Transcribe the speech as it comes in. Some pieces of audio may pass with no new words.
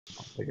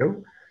There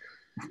you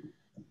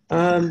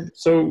go.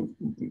 So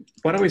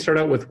why don't we start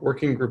out with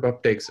working group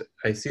updates?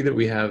 I see that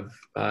we have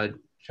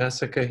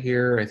Jessica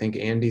here. I think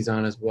Andy's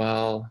on as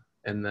well.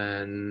 And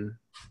then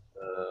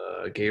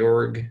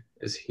Georg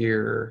is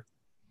here.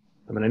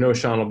 I mean, I know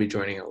Sean will be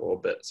joining in a little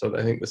bit. So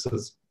I think this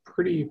is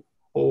pretty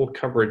full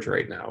coverage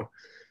right now.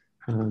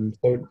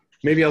 So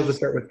maybe I'll just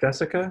start with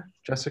Jessica.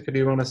 Jessica, do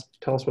you want to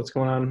tell us what's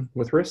going on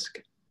with risk?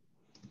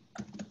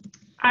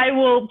 I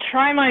will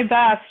try my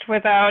best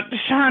without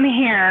Sean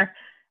here.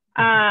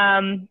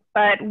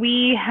 But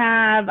we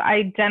have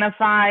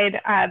identified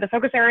the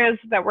focus areas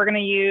that we're going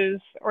to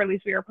use, or at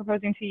least we are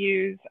proposing to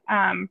use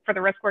for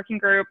the risk working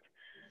group.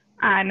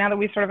 Now that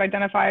we've sort of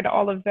identified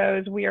all of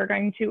those, we are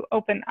going to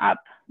open up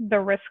the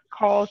risk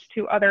calls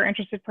to other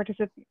interested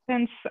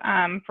participants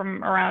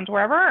from around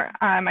wherever.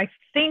 I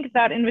think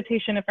that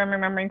invitation, if I'm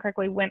remembering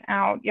correctly, went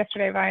out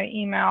yesterday via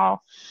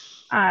email.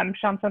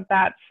 Sean sent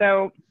that.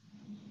 So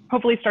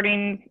hopefully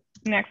starting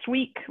next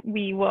week,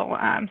 we will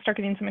start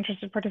getting some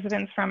interested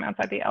participants from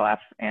outside the LF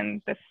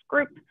and this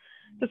group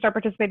to start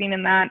participating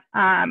in that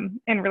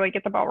and really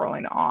get the ball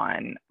rolling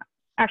on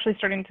actually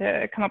starting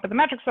to come up with the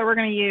metrics that we're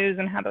going to use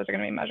and how those are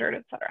going to be measured,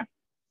 et cetera.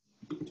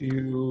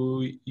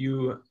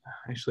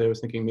 Actually, I was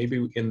thinking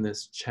maybe in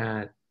this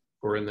chat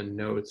or in the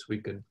notes, we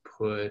could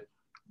put,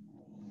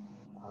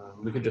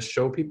 we could just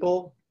show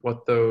people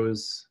what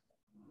those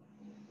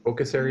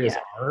focus areas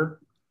are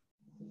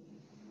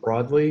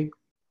broadly.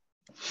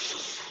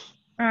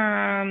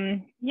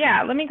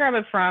 Yeah, let me grab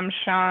it from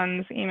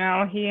Sean's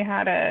email. He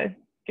had a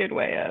good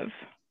way of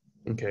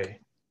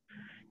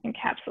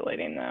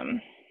encapsulating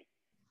them.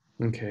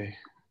 Okay.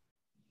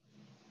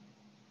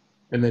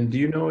 And then do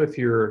you know if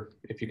you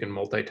can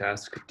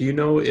multitask, do you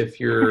know if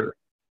your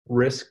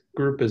risk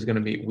group is going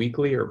to be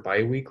weekly or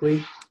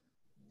bi-weekly?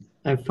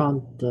 I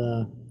found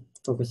the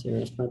focus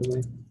areas, by the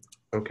way.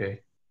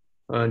 Okay.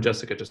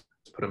 Jessica, just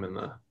put them in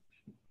the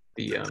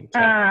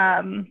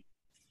chat.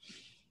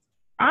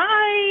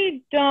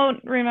 I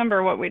don't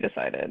remember what we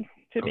decided,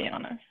 to be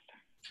honest.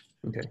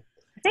 Okay.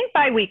 I think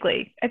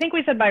bi-weekly. I think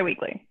we said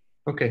bi-weekly.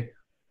 Okay.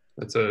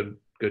 That's a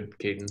good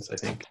cadence, I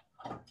think.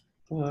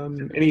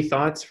 Any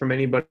thoughts from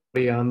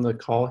anybody on the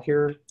call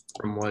here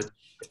from what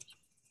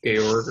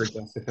Georg or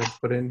Jessica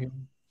put in here?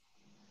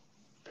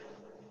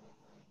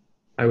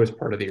 I was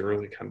part of the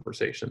early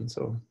conversation,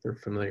 so they're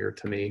familiar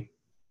to me.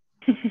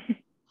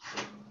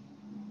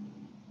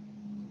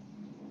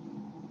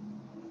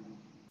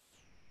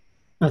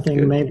 I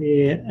think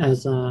maybe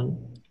as a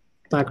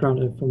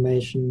background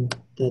information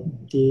that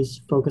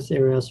these focus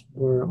areas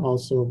were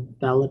also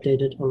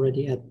validated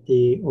already at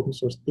the Open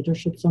Source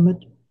Leadership Summit,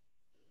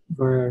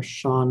 where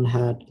Sean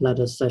had led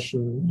a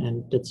session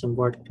and did some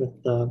work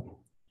with the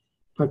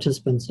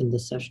participants in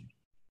this session.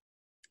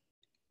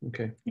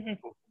 Okay,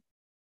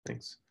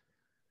 thanks.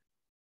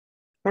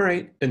 All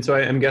right, and so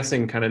I'm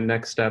guessing kind of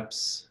next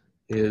steps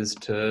is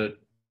to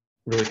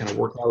really kind of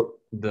work out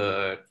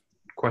the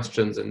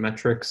questions and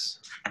metrics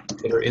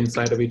that are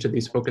inside of each of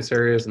these focus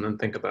areas and then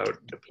think about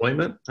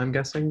deployment, I'm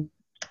guessing?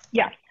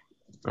 Yeah.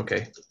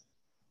 Okay.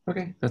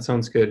 Okay, that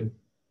sounds good.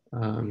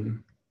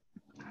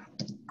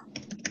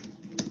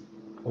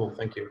 Oh,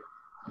 thank you.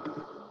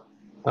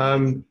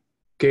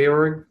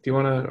 Georg, do you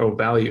want to, oh,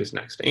 values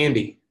next.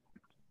 Andy.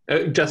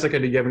 Jessica,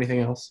 did you have anything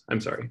else? I'm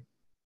sorry.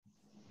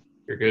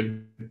 You're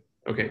good?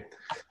 Okay.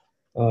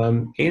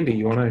 Andy,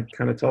 you want to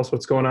kind of tell us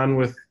what's going on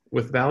with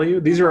value?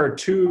 These are our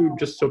two,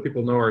 just so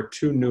people know, our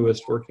two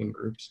newest working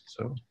groups.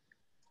 So,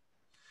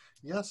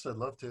 yes, I'd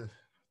love to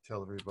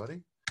tell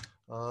everybody.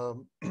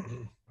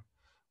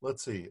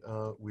 Let's see,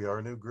 we are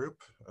a new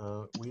group.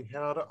 We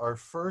had our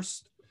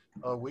first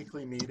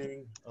weekly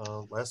meeting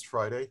last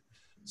Friday.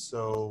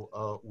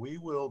 So we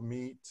will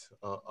meet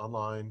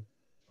online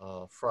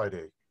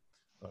Friday,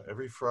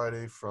 every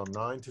Friday from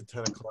 9 to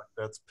 10 o'clock,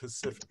 that's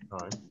Pacific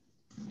time.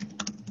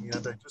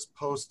 And I just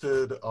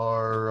posted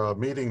our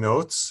meeting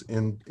notes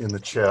in the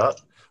chat,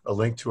 a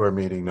link to our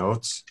meeting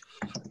notes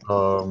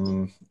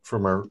from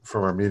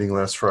our meeting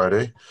last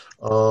Friday.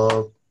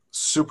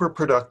 Super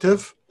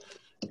productive,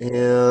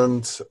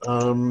 and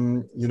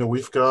you know,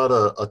 we've got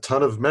a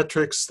ton of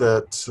metrics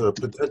that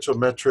potential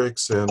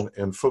metrics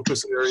and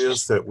focus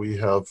areas that we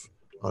have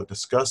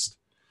discussed.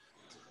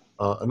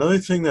 Another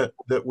thing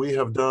that we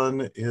have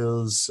done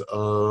is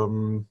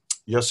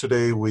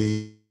yesterday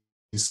we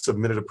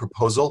submitted a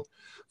proposal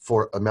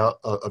for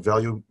a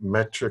value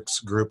metrics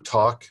group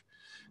talk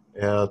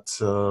at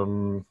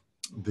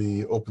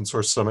the Open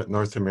Source Summit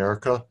North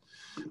America,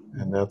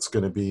 and that's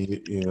going to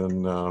be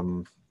in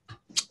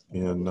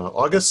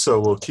August. So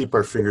we'll keep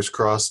our fingers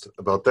crossed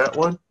about that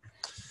one.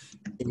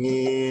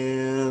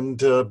 And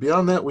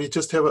beyond that, we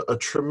just have a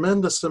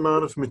tremendous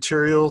amount of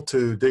material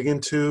to dig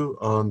into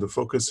on the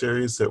focus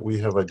areas that we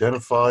have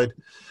identified.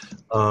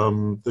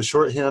 The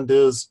shorthand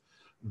is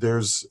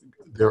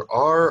there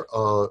are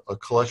a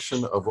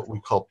collection of what we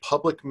call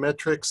public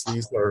metrics.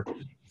 These are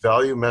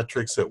value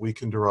metrics that we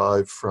can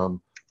derive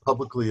from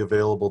publicly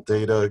available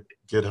data,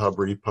 GitHub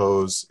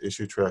repos,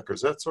 issue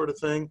trackers, that sort of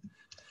thing.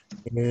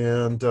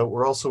 And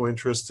we're also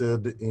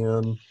interested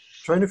in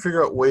trying to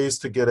figure out ways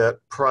to get at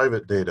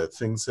private data,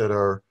 things that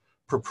are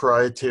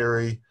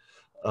proprietary,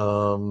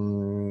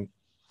 um,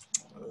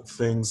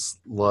 things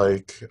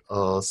like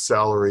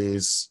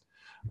salaries,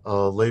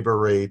 labor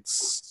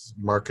rates,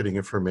 marketing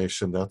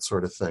information, that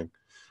sort of thing.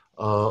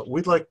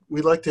 We'd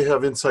like to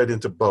have insight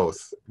into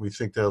both. We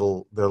think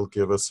that'll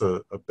give us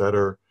a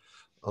better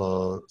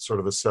sort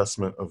of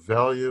assessment of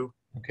value.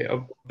 Okay,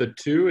 of the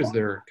two, is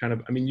there kind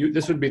of, I mean,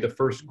 this would be the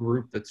first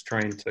group that's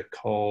trying to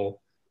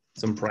call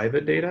some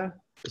private data,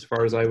 as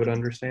far as I would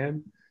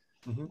understand.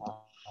 Mm-hmm.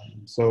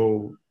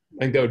 So I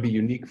think that would be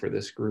unique for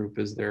this group.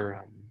 Is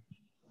there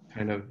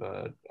kind of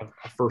a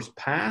first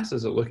pass?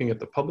 Is it looking at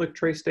the public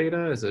trace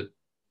data? Is it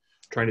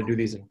trying to do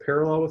these in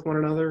parallel with one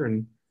another?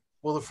 And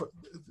well,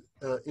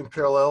 in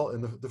parallel,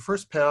 and the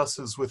first pass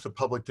is with the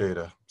public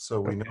data. So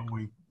we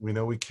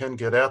know we can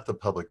get at the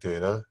public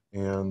data,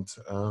 and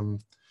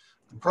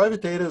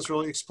private data is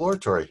really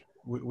exploratory.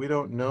 We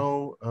don't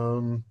know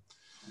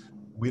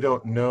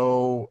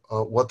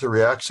what the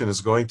reaction is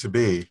going to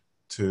be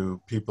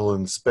to people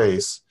in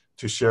space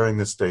to sharing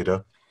this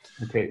data.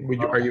 okay,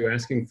 are you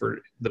asking for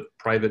the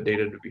private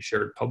data to be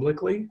shared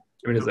publicly?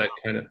 I mean, is that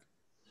kind of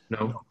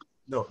no?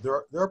 No,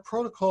 there are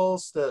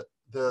protocols that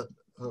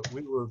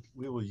we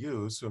will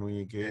use when we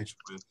engage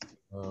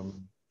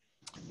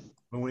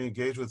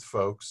with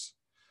folks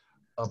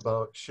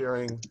about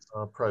sharing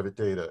private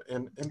data,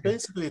 and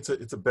basically it's a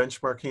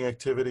benchmarking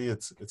activity.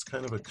 It's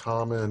kind of a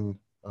common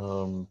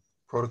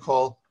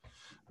protocol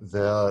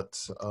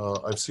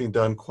that I've seen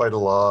done quite a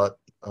lot,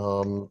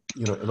 in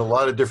a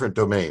lot of different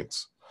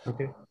domains.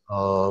 Okay.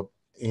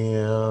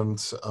 And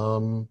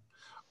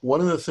one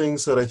of the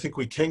things that I think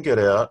we can get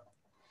at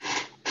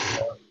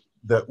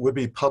that would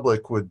be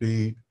public would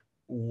be,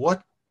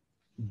 what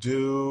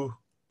do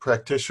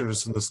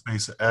practitioners in the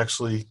space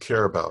actually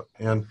care about?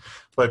 And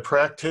by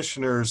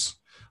practitioners,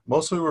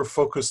 mostly we're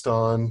focused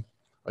on,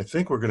 I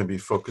think we're going to be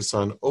focused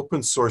on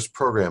open source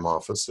program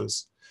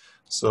offices.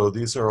 So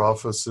these are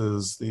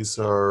offices, these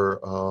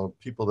are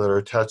people that are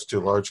attached to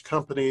large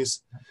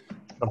companies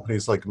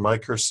like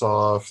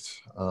Microsoft,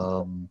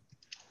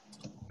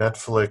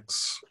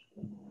 Netflix,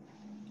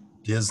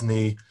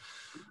 Disney.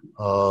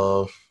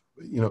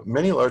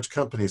 Many large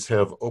companies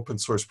have open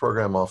source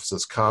program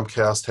offices.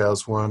 Comcast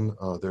has one.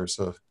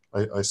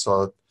 I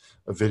saw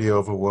a video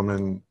of a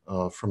woman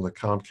from the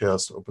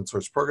Comcast open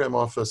source program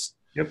office.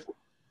 Yep.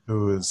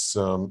 Who is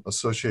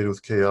associated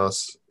with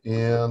CHAOSS.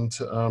 And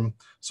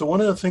so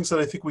one of the things that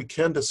I think we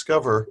can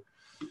discover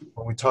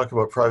when we talk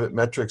about private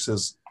metrics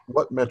is,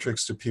 what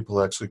metrics do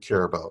people actually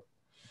care about?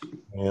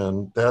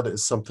 And that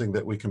is something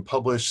that we can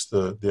publish.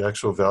 The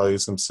actual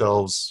values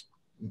themselves,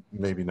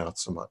 maybe not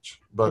so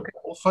much, but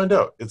we'll find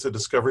out. It's a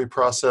discovery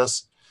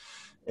process.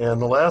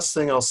 And the last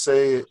thing I'll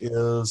say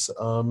is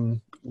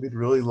we'd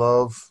really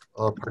love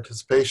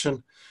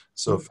participation.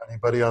 So if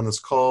anybody on this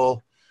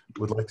call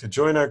would like to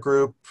join our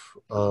group,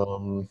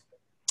 come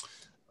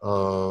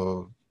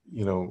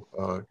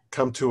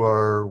to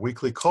our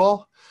weekly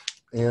call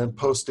and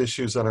post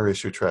issues on our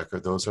issue tracker.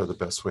 Those are the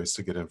best ways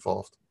to get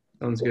involved.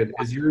 Sounds good.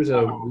 Is yours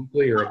a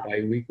weekly or a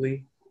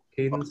bi-weekly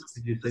cadence?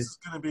 Did you say?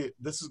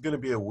 This is gonna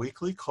be a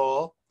weekly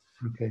call.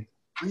 Okay.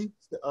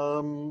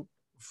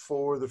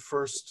 For the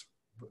first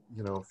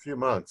few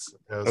months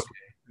as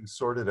we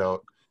sort it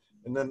out,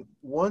 and then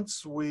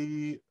once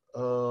we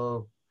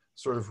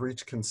sort of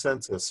reach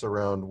consensus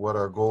around what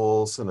our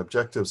goals and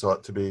objectives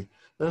ought to be,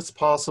 then it's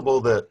possible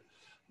that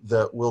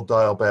we'll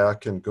dial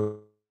back and go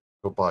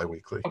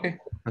bi-weekly. Okay,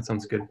 that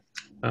sounds good.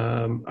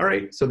 All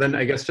right, so then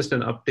I guess just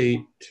an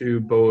update to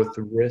both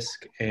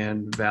risk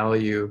and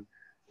value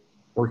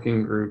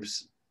working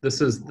groups.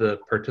 This is the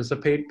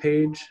participate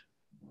page.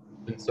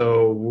 And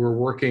so we're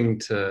working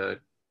to,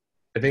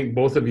 I think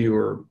both of you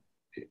are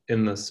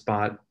in the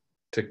spot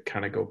to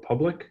kind of go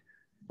public,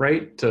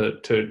 right?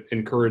 To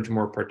encourage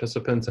more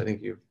participants. I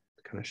think you've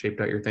kind of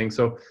shaped out your thing.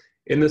 So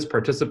in this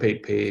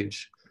participate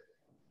page,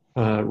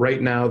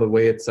 right now, the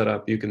way it's set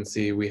up, you can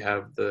see we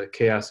have the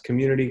CHAOSS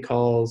community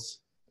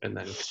calls, and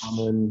then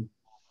common,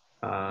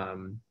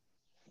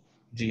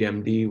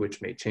 GMD,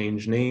 which may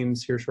change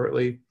names here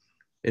shortly,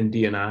 and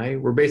DNI.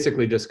 We're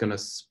basically just going to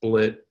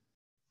split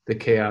the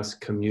CHAOSS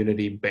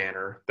community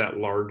banner, that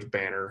large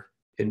banner,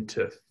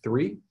 into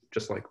 3,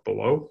 just like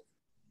below.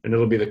 And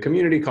it'll be the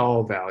community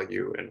call,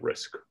 value, and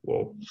risk.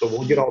 So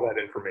we'll get all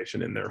that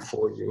information in there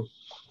for you.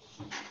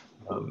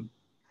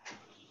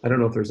 I don't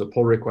know if there's a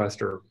pull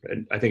request, or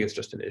I think it's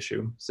just an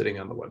issue sitting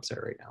on the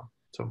website right now.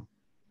 So,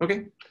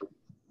 okay.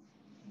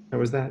 That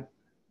was that.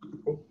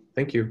 Cool.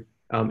 Thank you.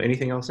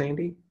 Anything else,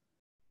 Andy?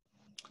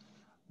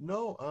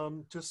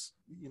 No, just,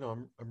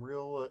 I'm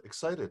real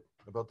excited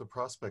about the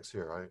prospects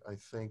here. I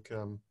think,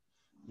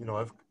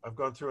 I've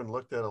gone through and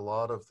looked at a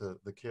lot of the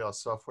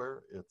CHAOSS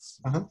software.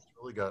 It's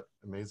really got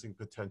amazing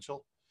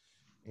potential.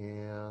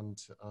 And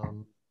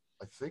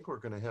I think we're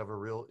going to have a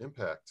real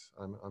impact.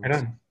 I'm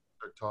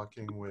start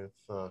talking with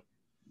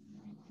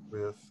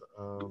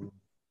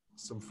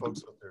some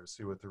folks out there to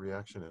see what the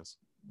reaction is.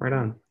 Right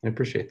on. I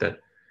appreciate that.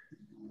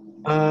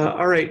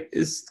 All right,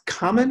 is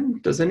common?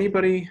 Does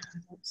anybody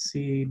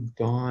see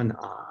Dawn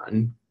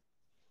on?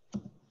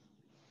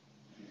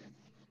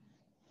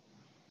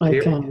 I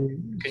Here,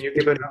 can can you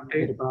give an speak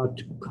a bit update?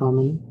 about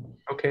common.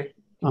 Okay.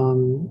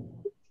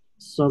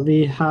 So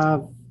we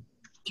have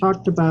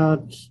talked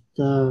about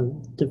the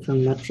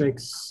different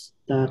metrics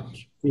that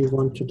we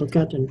want to look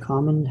at in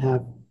common,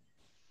 have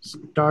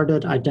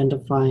started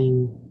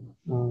identifying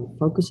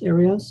focus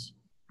areas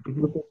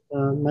with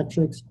the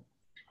metrics.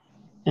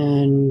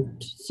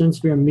 And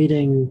since we're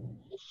meeting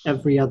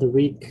every other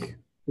week,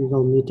 we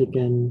will meet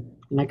again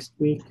next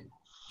week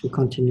to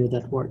continue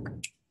that work.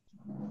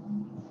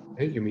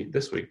 Hey, you meet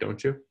this week,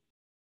 don't you?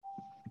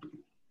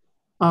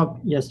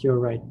 Yes, you're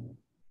right.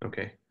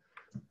 Okay.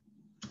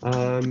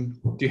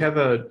 Do you have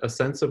a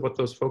sense of what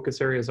those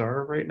focus areas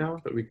are right now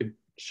that we could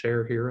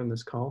share here in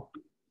this call?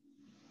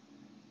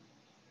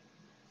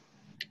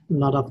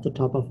 Not off the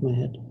top of my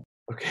head.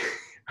 Okay.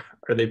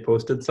 Are they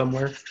posted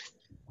somewhere?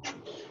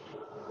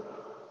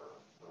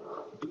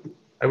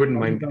 I wouldn't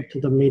mind. Go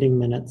to the meeting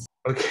minutes.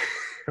 Okay.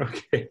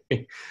 Okay.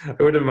 I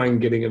wouldn't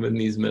mind getting them in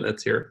these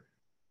minutes here.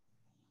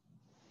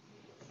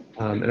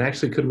 And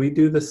actually, could we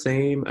do the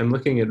same? I'm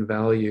looking at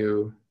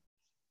value.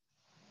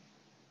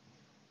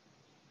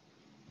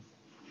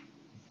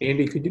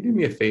 Andy, could you do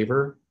me a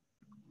favor?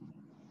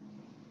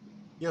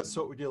 Yes,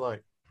 what would you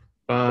like?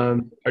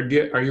 Are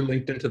you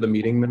linked into the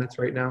meeting minutes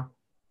right now?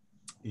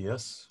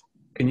 Yes.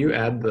 Can you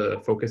add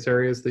the focus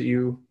areas that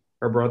you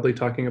are broadly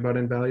talking about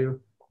in value?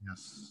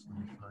 Yes, let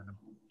me find them.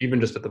 Even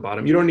just at the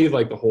bottom. You don't need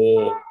like the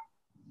whole,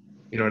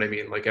 you know what I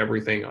mean? Like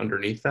everything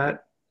underneath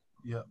that.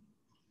 Yeah.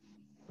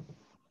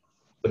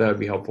 But that would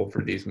be helpful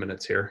for these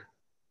minutes here.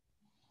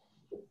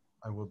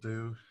 I will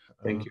do.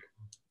 Thank you.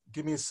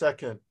 Give me a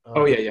second.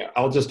 Oh yeah.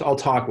 I'll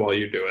talk while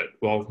you do it.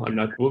 Well,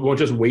 we'll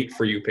just wait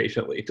for you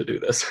patiently to do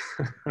this.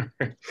 Sounds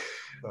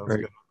right.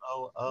 good.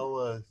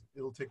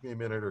 It'll take me a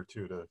minute or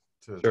two to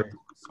Sure.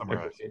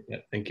 summarize. I appreciate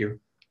that. Thank you.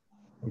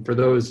 And for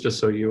those, just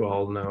so you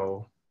all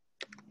know,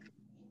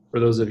 for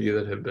those of you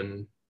that have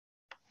been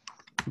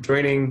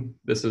joining,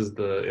 this is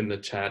in the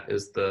chat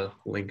is the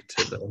link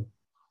to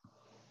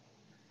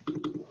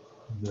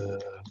the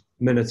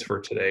minutes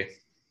for today.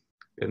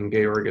 And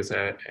Georg is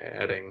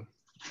adding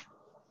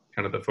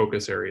kind of the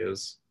focus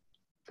areas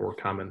for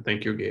common.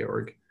 Thank you,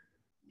 Georg.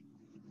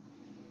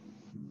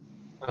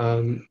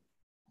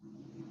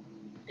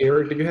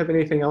 Georg, did you have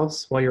anything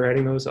else while you're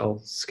adding those? I'll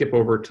skip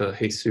over to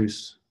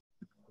Jesus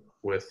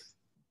with,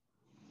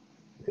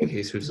 I think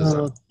Jesus is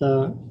up.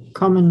 The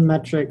common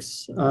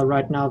metrics,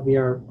 right now we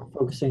are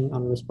focusing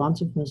on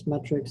responsiveness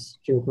metrics,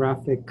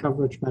 geographic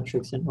coverage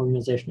metrics, and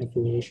organization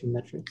affiliation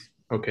metrics.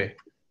 Okay.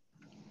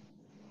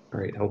 All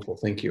right, helpful,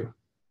 thank you.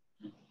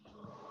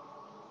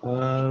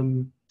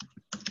 I'm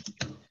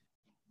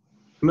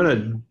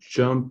gonna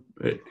jump.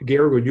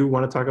 Georg, would you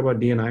want to talk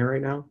about D&I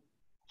right now?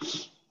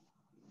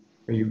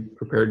 Are you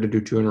prepared to do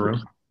 2 in a row?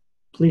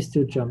 Please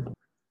do jump.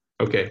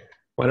 Okay,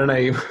 why don't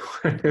I,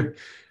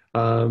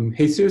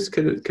 Jesus,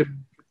 could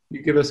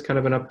you give us kind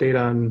of an update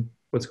on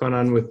what's going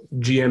on with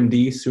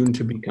GMD, soon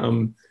to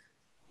become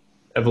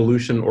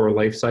evolution or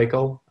life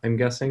cycle, I'm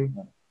guessing?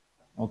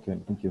 Okay,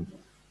 thank you.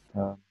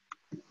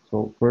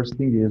 So first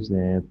thing is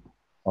that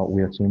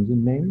we are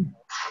changing name,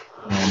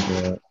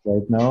 and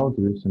right now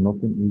there is an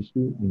open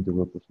issue in the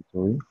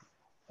repository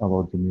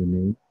about the new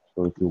name.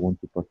 So if you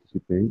want to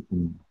participate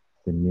in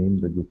the name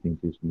that you think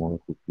is more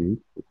appropriate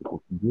for the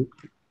working group,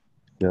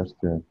 just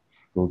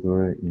go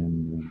there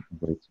and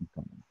write some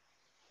comment.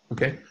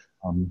 Okay.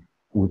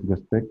 With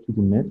respect to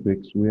the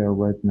metrics, we are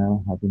right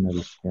now having a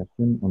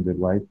discussion on the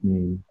right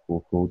name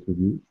for code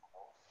review.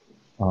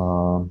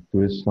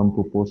 There is some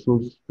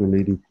proposals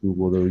related to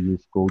whether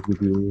use code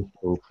reviews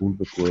or pull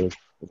requests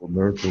or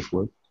merge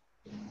requests.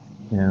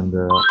 And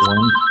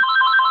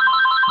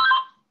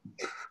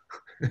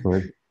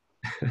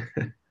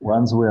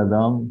once we are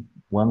done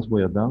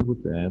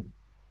with that,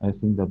 I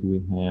think that we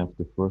have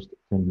the first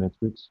 10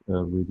 metrics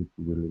ready to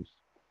release.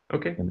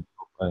 Okay. And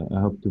I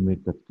hope to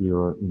make that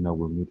clear in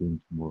our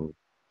meeting tomorrow.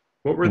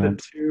 What were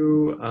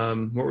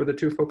the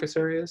two focus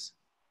areas?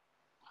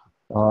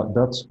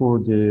 That's for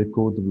the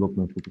code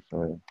development focus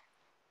area.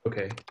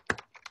 Okay.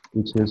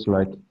 Which is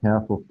like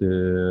half of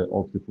the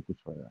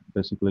focus area.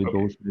 Basically, okay.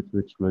 Those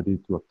metrics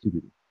related to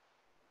activity.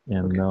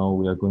 And okay. now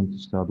we are going to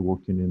start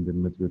working in the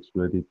metrics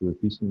related to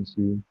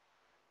efficiency,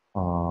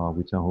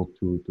 which I hope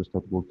to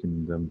start working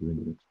in them during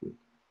the next week.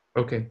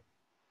 Okay.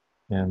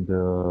 And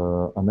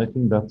I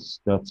think that's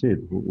it.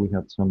 We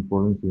had some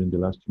problems during the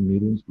last 2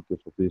 meetings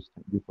because of this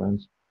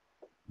difference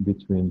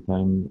between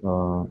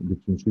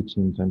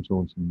switching time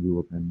zones in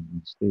Europe and in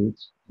the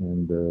States,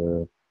 and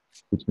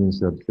which means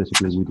that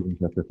basically we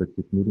didn't have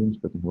effective meetings,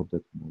 but I hope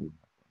that tomorrow will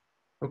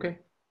happen. Okay,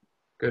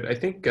 good. I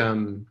think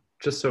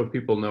just so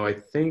people know, I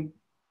think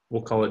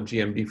we'll call it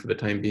GMD for the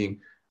time being.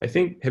 I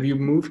think, have you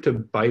moved to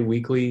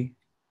bi-weekly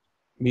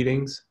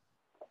meetings?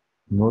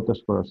 Not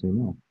as far as I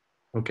know.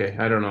 Okay,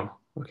 I don't know.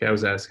 Okay, I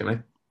was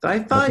asking. I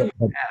thought you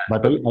had.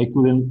 But I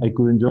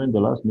couldn't join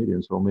the last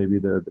meeting, so maybe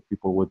the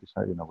people were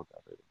deciding about that.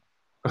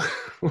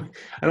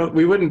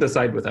 we wouldn't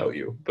decide without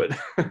you, but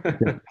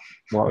Yeah.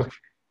 Well,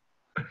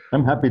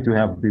 I'm happy to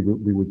have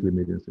bi-weekly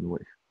meetings anyway.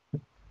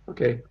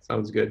 Okay,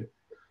 sounds good.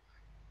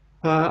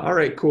 All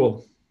right,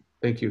 cool.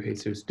 Thank you,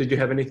 Jesus. Did you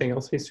have anything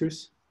else,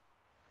 Jesus?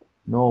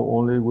 No,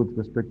 only with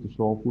respect to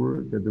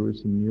software that there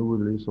is a new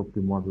release of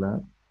the Mod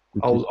Lab.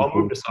 I'll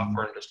move to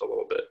software in just a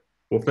little bit.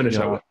 We'll finish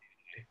yeah. out with.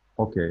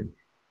 Okay.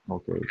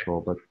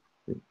 So, but.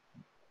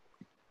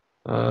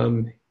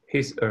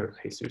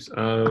 Jesus.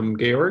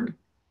 Georg,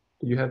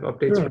 do you have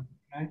updates? Sure.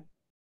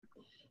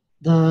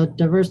 The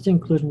diversity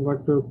inclusion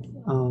work group,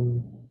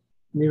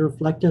 we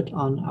reflected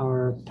on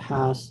our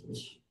past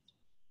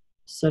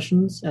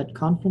sessions at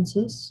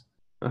conferences.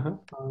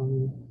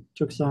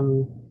 Took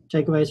some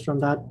takeaways from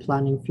that,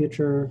 planning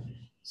future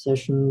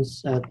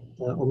sessions at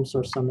the Open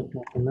Source Summit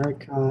North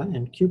America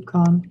and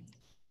KubeCon,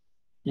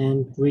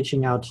 and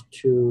reaching out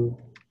to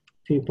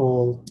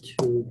people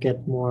to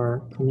get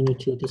more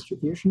community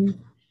distribution.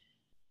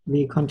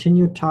 We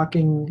continued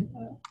talking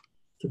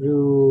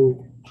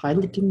through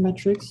piloting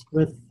metrics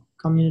with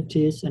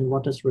communities and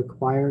what is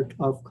required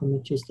of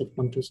communities that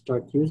want to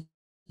start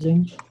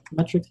using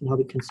metrics and how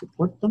we can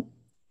support them.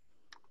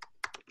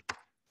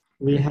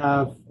 We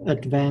have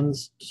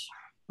advanced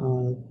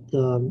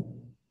the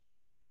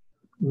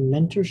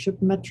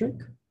mentorship metric.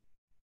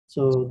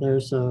 So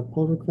there's a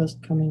pull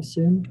request coming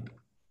soon.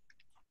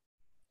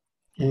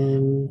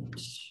 And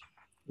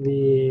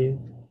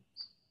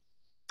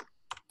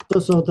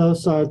so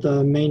those are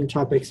the main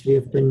topics we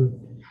have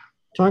been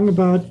talking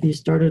about. We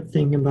started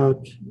thinking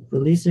about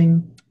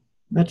releasing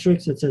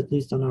metrics. It's at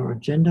least on our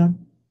agenda.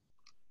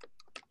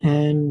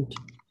 And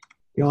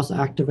we also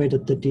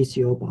activated the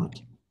DCO bot.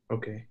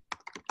 Okay.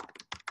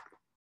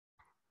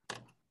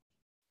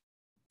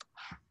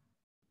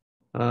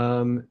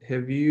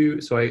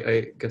 So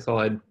I guess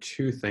I'll add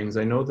two things.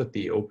 I know that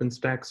the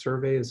OpenStack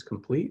survey is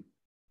complete.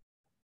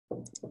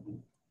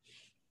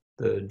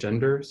 The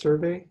gender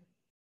survey.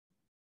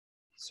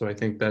 So I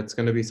think that's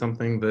going to be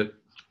something that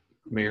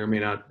may or may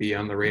not be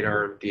on the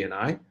radar of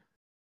DNI.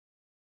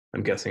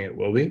 I'm guessing it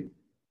will be.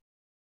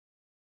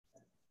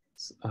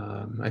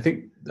 I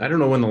don't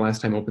know when the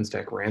last time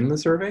OpenStack ran the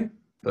survey,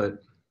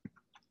 but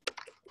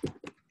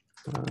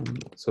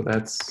so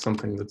that's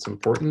something that's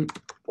important.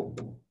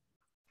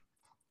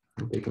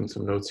 I'm taking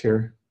some notes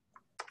here.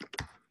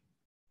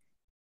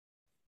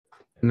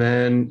 And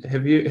then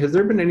has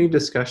there been any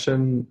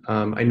discussion?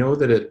 I know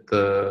that at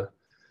the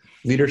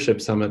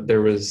Leadership Summit,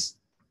 there was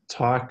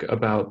talk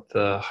about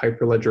the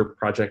Hyperledger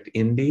project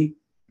Indy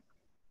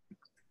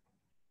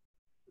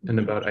and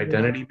about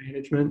identity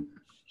management.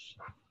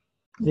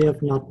 We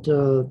have not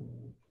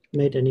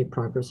made any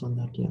progress on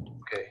that yet.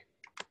 Okay.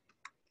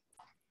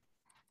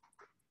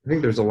 I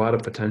think there's a lot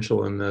of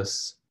potential in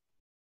this,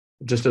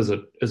 just as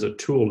a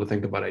tool to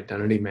think about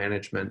identity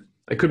management.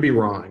 I could be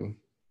wrong,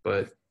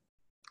 but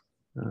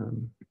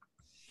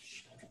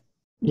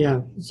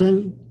yeah.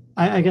 So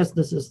I guess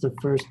this is the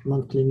first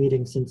monthly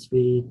meeting since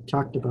we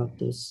talked about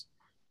this.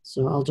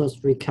 So I'll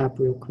just recap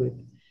real quick.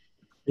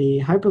 The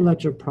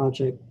Hyperledger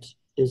project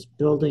is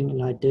building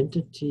an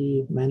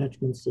identity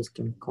management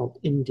system called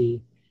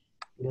Indy,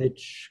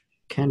 which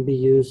can be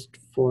used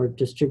for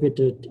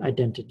distributed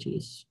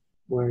identities,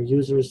 where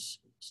users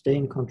stay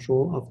in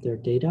control of their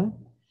data.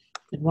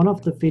 And one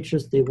of the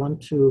features they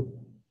want to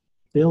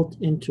build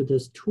into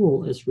this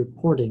tool is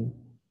reporting,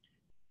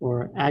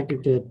 or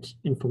aggregate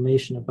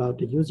information about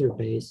the user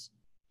base.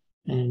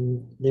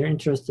 And they're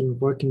interested in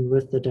working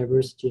with the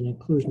diversity and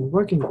inclusion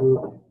working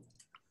group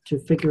to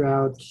figure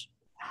out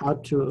how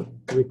to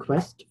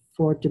request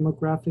for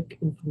demographic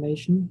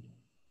information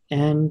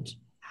and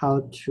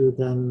how to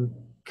then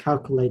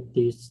calculate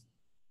these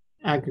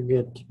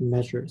aggregate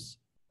measures.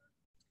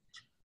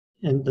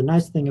 And the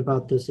nice thing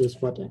about this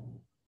is what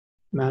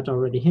Matt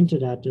already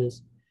hinted at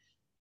is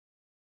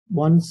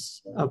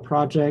once a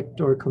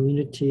project or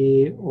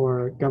community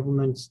or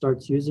government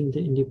starts using the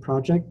Indy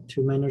project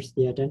to manage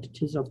the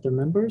identities of their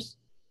members,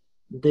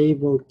 they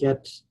will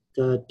get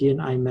the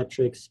DNI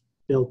metrics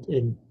built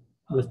in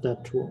with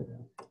that tool.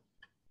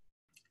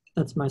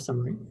 That's my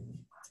summary.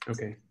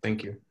 Okay,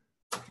 thank you.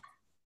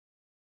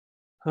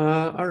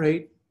 All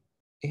right,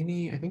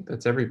 I think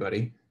that's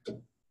everybody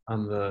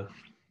on the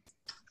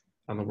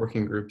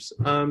working groups.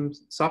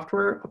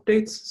 Software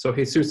updates. So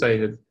Jesus, I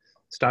had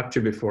stopped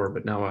you before,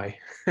 but now I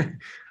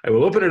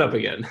will open it up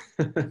again.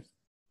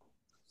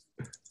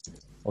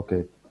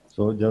 Okay,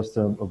 so just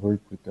a very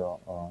quick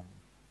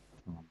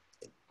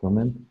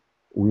comment.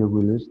 We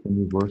released a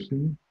new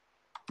version,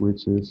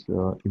 which is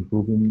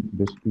improving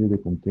basically the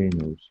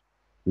containers,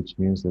 which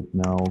means that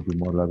now the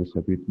ModLab is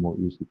a bit more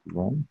easy to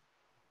run,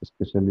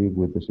 especially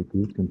with the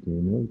secure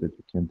container that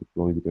you can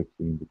deploy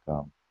directly in the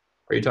cloud.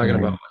 Are you talking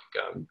about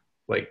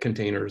like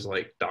containers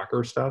like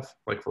Docker stuff,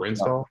 like for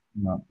install?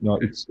 No,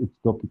 it's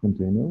Docker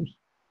containers.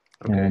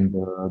 Okay. And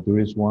there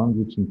is one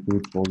which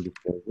includes all the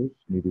servers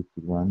needed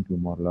to run your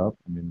ModLab.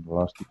 I mean,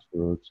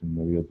 Elasticsearch and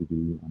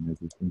MariaDB and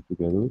everything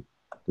together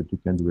that you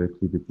can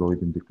directly deploy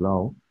it in the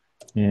cloud.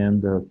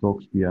 And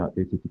talks via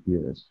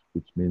HTTPS,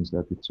 which means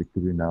that it's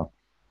secure enough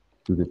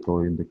to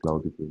deploy in the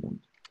cloud if we want.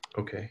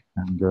 Okay.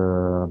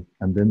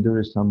 And then there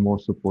is some more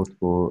support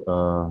for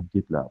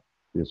GitLab.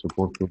 The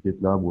support for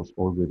GitLab was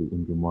already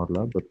in the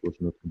MARLab, but was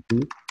not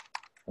complete.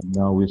 And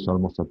now it's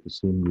almost at the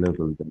same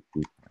level that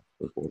we have.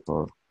 So both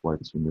are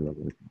quite similar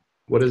right now.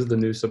 What does the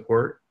new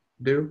support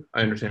do?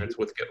 I understand it's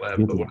with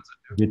GitLab, but what does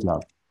it do?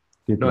 GitLab.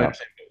 No, I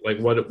understand. Like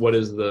what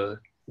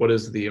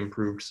is the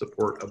improved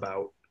support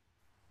about?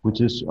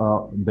 Which is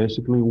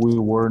basically we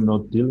were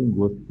not dealing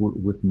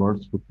with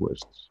merge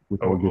requests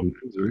with all the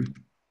repositories,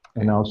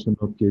 and also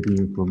not getting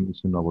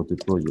information about the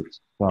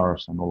projects,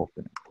 stars, and all of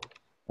them.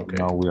 Okay.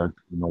 Now we are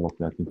getting all of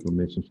that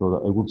information.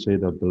 So I would say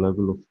that the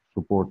level of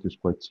support is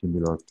quite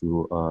similar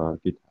to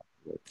GitHub.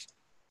 Right?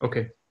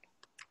 Okay.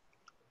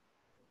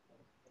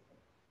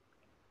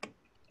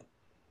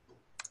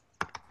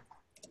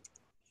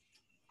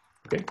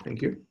 Okay,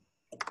 thank you.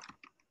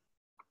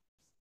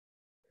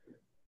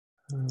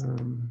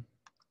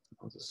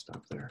 I'll just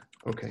stop there.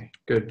 Okay,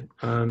 good.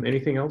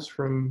 Anything else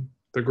from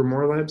the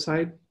Grimoire Lab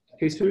side,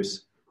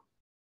 Jesus?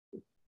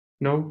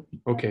 No?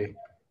 Okay.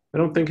 I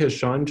don't think, has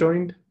Sean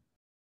joined?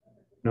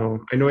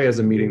 No, I know he has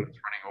a meeting that's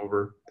running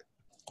over.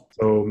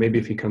 So maybe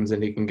if he comes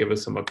in, he can give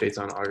us some updates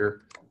on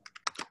Augur.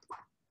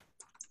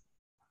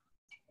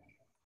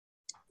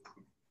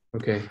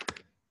 Okay.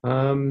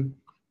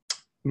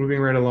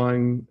 Moving right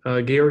along.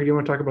 Georg, you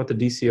want to talk about the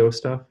DCO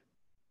stuff?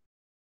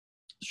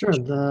 Sure.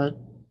 The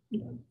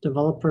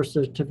developer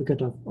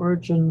certificate of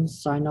origin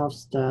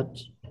sign-offs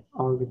that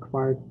are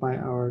required by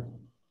our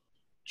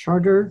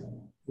charter.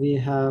 We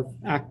have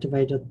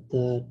activated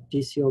the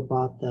DCO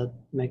bot that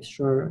makes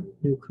sure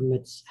new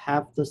commits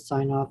have the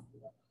sign-off.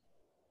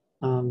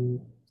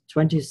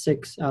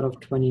 26 out of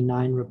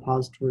 29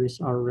 repositories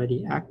are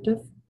already active.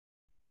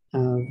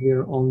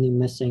 We're only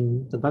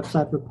missing the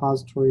website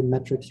repository,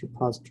 metrics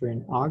repository,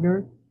 and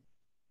Augur.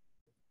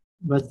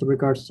 With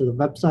regards to the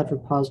website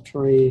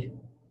repository,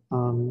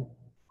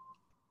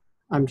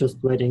 I'm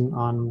just waiting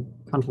on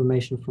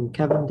confirmation from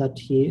Kevin that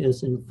he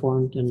is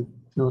informed and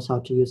knows how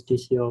to use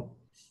DCO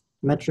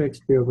metrics.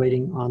 We are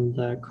waiting on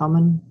the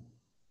common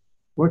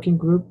working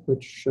group,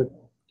 which should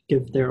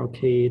give their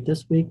okay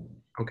this week.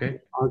 Okay.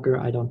 Augur,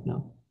 I don't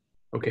know.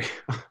 Okay,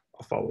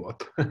 I'll follow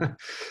up.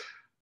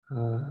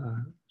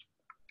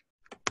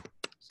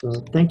 So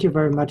thank you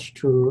very much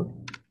to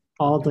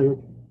all the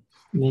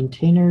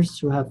maintainers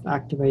who have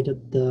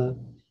activated the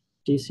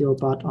DCO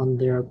bot on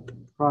their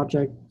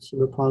projects,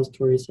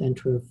 repositories, and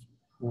to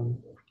have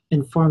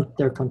informed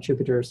their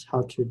contributors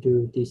how to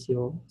do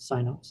DCO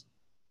signups.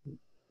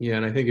 Yeah,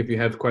 and I think if you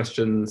have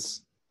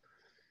questions,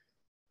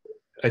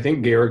 I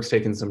think Georg's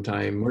taken some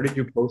time. Where did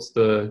you post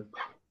the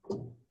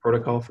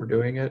protocol for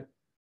doing it?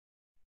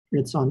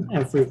 It's on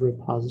every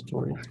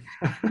repository.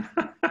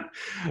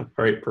 All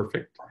right,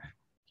 perfect.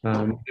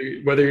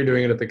 Whether you're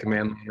doing it at the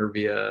command line or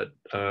via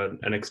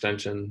an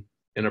extension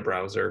in a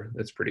browser,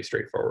 it's pretty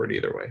straightforward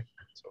either way.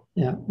 So.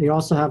 Yeah, we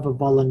also have a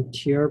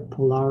volunteer,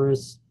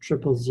 Polaris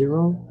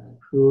 000,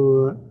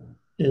 who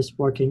is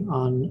working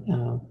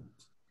on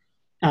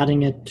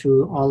adding it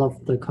to all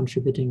of the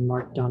contributing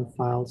markdown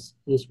files.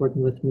 He's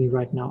working with me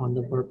right now on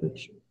the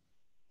verbiage.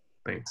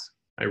 Thanks.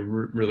 I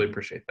really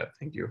appreciate that.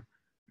 Thank you.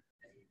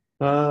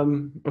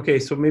 Okay,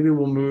 so maybe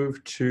we'll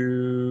move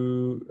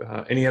to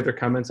any other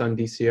comments on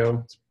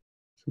DCO.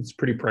 It's a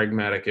pretty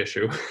pragmatic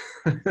issue.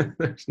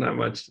 There's not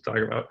much to talk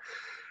about.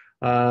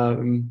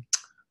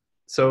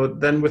 So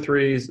then with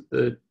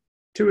the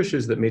two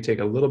issues that may take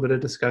a little bit of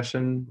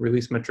discussion,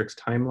 release metrics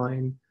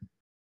timeline.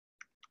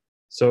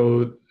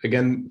 So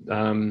again,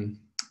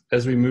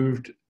 as we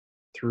moved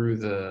through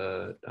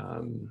the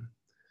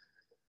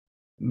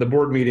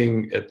board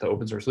meeting at the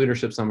Open Source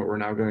Leadership Summit, we're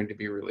now going to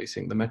be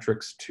releasing the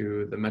metrics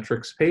to the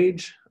metrics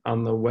page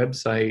on the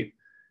website.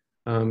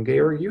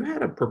 Georg, you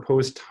had a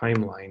proposed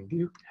timeline. Do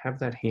you have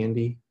that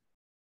handy?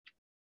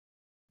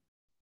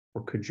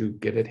 Or could you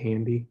get it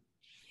handy?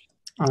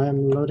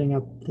 I'm loading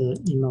up the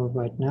email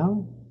right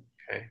now.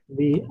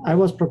 Okay. I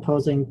was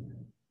proposing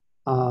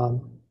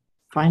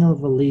final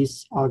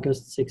release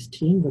August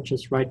 16, which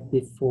is right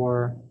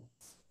before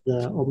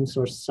the Open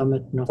Source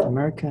Summit North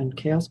America and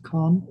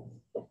CHAOSS.Con,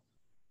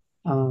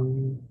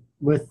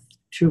 with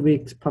 2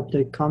 weeks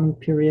public comment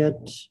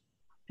period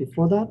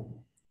before that.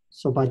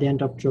 So by the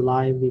end of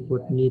July, we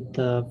would need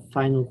the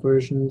final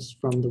versions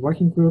from the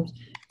working groups.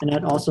 And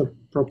I'd also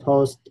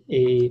proposed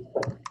a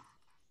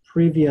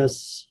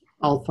previous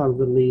alpha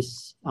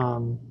release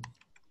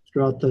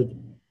throughout the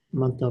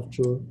month of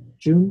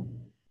June,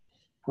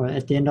 or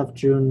at the end of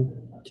June,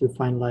 to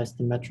finalize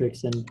the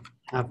metrics and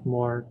have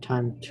more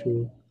time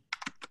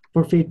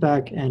for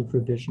feedback and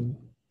revision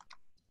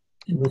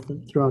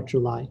throughout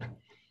July.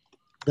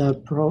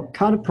 The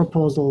counter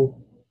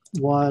proposal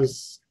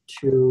was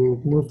to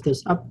move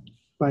this up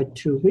by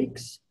 2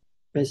 weeks,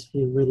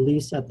 basically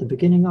release at the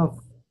beginning of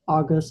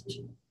August,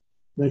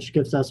 which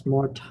gives us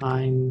more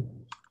time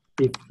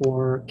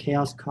before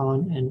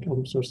CHAOSS.Con and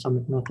Open Source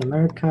Summit North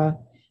America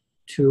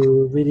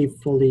to really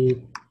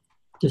fully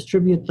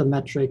distribute the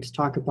metrics,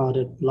 talk about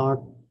it,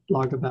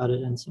 blog about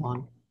it, and so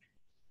on.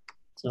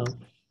 So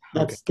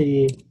that's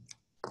the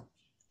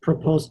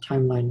proposed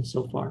timeline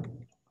so far.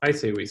 I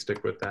say we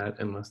stick with that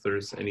unless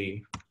there's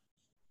any.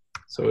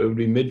 So it would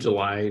be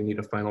mid-July, need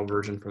a final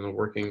version from the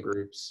working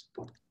groups,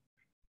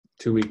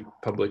 2-week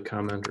public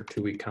comment or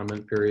 2-week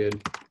comment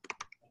period,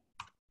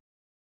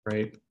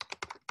 right?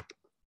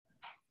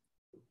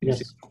 You Yes.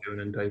 see what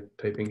I'm doing in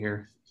typing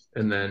here.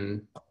 And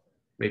then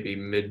maybe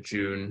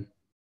mid-June,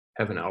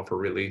 have an alpha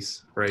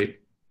release, right?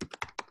 Is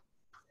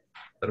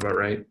that about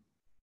right?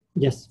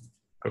 Yes.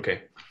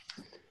 Okay.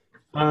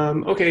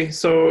 Okay,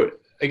 so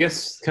I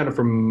guess kind of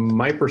from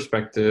my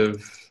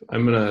perspective,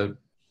 I'm gonna,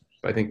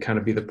 I think, kind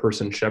of be the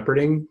person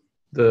shepherding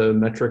the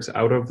metrics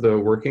out of the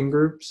working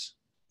groups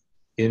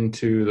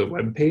into the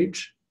web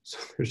page. So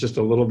there's just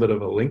a little bit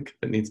of a link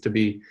that needs to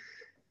be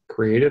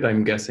created.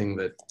 I'm guessing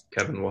that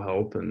Kevin will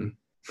help and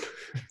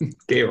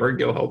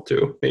Georg will help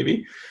too,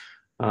 maybe.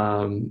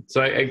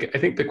 So I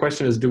think the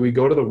question is, do we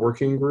go to the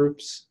working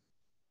groups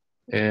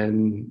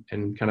and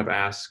kind of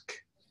ask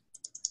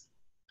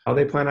how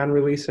they plan on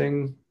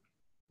releasing?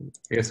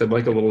 I guess I'd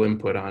like a little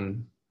input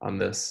on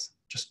this,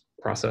 just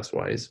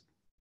process-wise.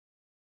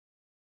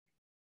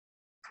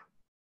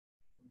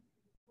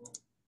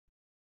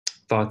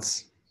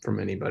 Thoughts from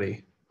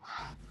anybody?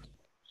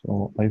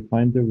 So I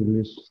find the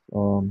release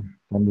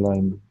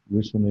timeline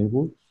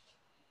reasonable.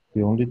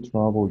 The only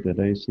trouble that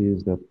I see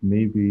is that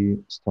maybe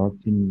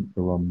starting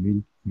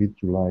around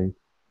mid-July,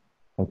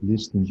 at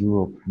least in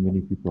Europe,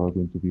 many people are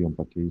going to be on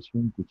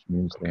vacation, which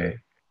means that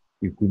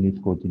if we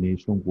need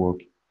coordination work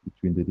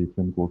between the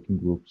different working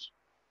groups,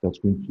 that's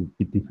going to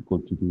be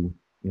difficult to do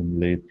in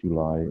late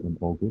July and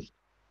August.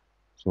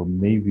 So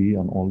maybe,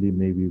 and only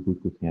maybe, we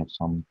could have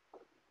some,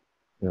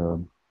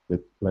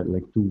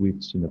 like 2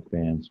 weeks in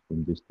advance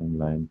from this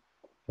timeline,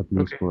 at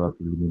least for a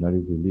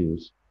preliminary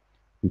release,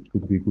 which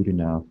could be good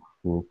enough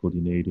for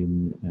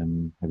coordinating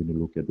and having a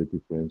look at the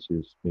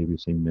differences, maybe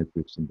same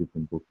metrics in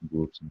different working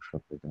groups and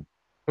stuff like that.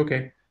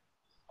 Okay.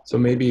 So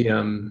maybe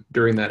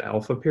during that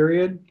alpha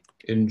period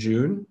in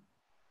June,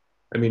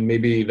 I mean,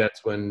 maybe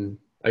that's when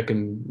I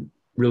can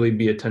really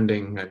be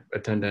attending, I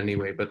attend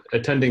anyway, but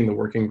attending the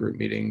working group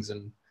meetings,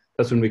 and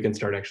that's when we can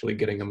start actually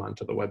getting them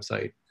onto the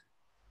website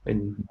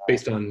and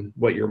based on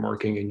what you're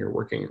marking in your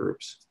working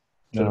groups.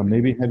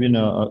 Maybe having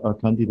a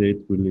candidate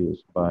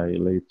release by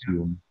late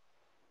June,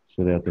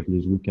 so that at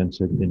least we can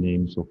check the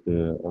names of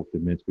the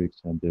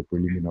metrics and the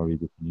preliminary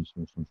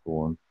definitions and so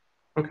on.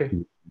 Okay.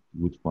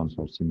 Which ones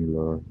are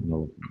similar, you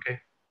know. Okay.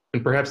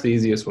 And perhaps the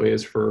easiest way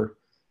is for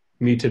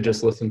me to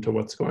just listen to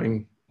what's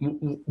going,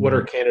 what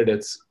are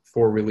candidates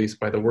for release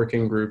by the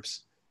working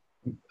groups,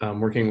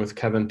 working with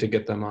Kevin to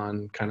get them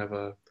on kind of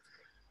a,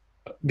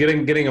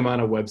 getting them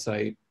on a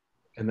website,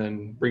 and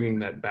then bringing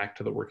that back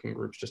to the working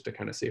groups just to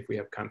kind of see if we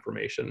have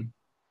confirmation.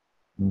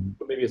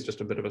 But maybe it's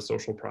just a bit of a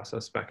social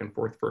process back and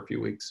forth for a few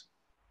weeks.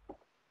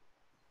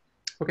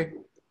 Okay.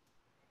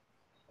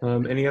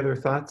 Any other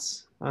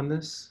thoughts on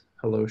this?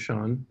 Hello,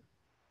 Sean.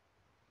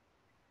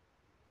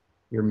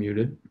 You're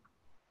muted.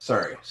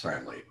 Sorry,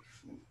 I'm late.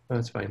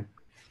 That's fine.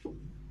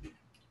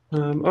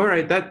 All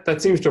right,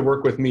 that seems to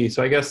work with me.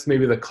 So I guess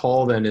maybe the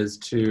call then is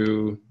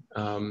to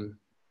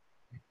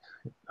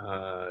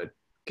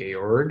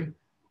Georg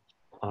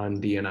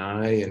on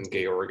DNI and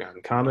Georg on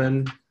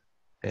Common,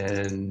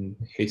 and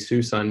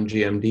Jesus on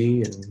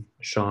GMD, and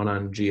Sean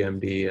on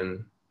GMD,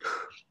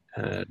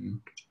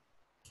 and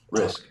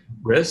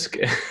Risk,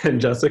 and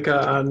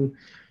Jessica on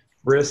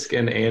Risk,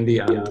 and Andy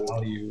on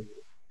Value.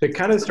 To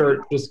kind of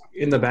start just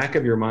in the back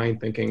of your mind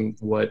thinking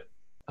what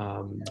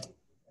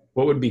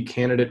would be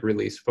candidate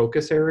release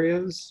focus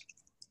areas,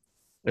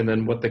 and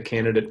then what the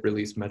candidate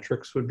release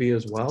metrics would be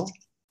as well.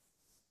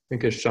 I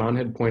think as Sean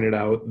had pointed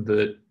out,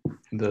 that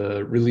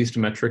the released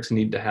metrics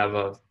need to have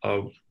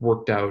a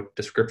worked out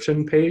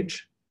description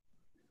page.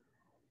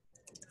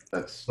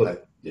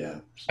 Yeah.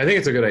 I think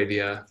it's a good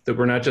idea that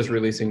we're not just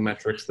releasing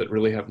metrics that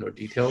really have no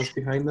details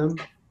behind them.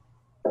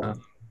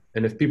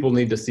 And if people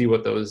need to see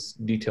what those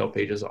detail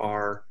pages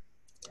are,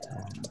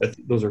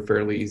 those are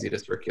fairly easy to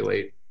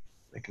circulate.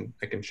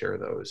 I can share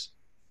those.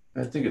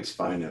 I think it's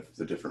fine if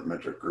the different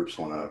metric groups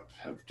want to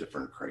have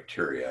different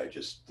criteria. I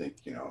just think,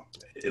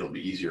 it'll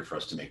be easier for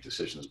us to make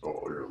decisions about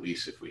what we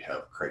release if we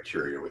have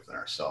criteria within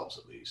ourselves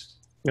at least.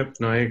 Yep,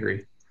 no, I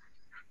agree.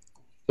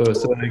 So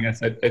I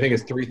guess I think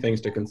it's 3 things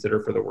to consider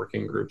for the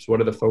working groups.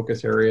 What are the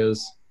focus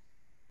areas?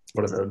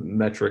 What are the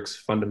metrics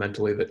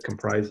fundamentally that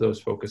comprise those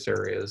focus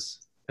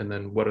areas? And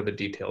then what are the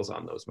details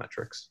on those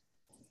metrics?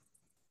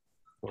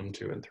 1,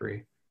 2, and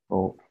 3.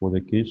 So for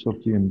the case of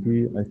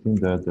GMD, I think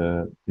that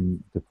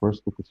the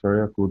first focus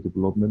area, code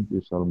development,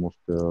 is almost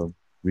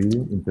ready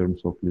in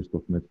terms of list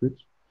of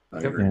metrics.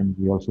 And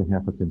we also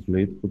have a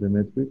template for the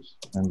metrics,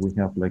 and we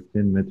have like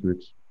 10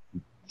 metrics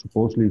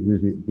supposedly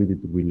ready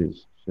to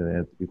release. So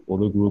that if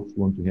other groups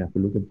want to have a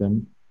look at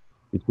them,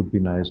 it would be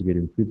nice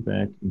getting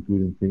feedback,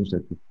 including things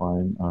that we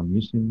find are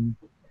missing,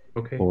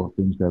 or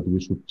things that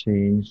we should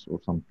change, or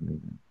something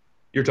like that.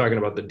 You're talking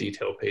about the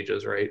detail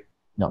pages, right?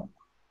 No.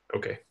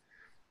 Okay.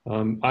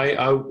 How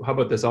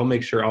about this? I'll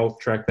make sure I'll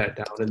track that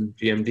down in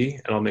GMD,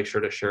 and I'll make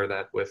sure to share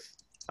that with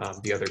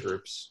the other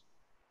groups.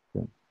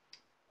 Yeah.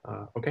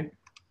 Okay.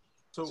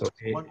 So,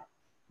 hey,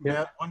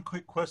 Matt, one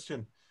quick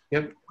question.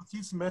 Yep. With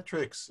these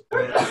metrics,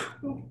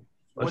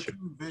 what do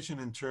you envision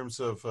in terms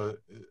of a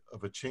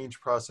change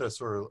process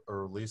or a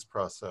release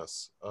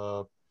process?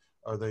 Are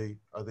they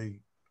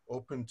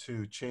open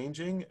to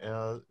changing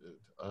ad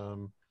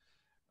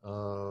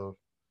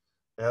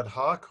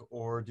hoc,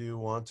 or do you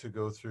want to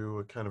go through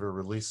a kind of a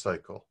release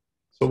cycle?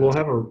 So we'll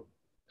have a,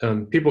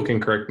 people can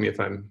correct me if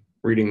I'm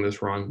reading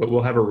this wrong, but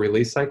we'll have a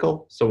release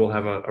cycle. So we'll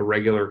have a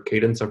regular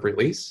cadence of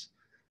release.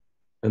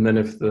 And then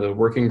if the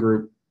working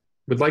group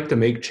would like to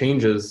make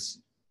changes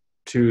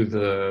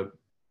to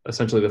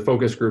essentially the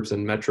focus groups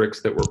and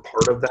metrics that were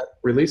part of that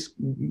release,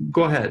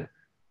 go ahead.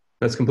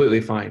 That's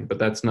completely fine, but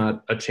that's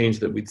not a change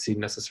that we'd see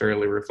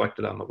necessarily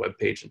reflected on the web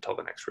page until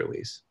the next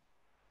release.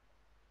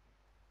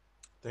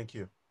 Thank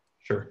you.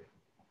 Sure.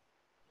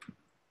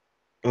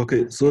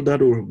 Okay, so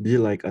that will be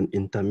like an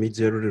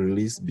intermediary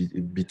release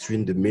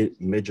between the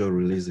major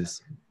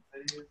releases.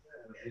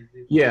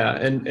 Yeah,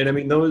 and I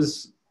mean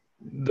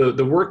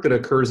the work that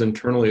occurs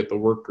internally at the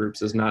work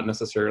groups is not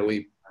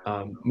necessarily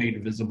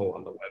made visible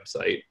on the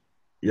website.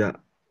 Yeah,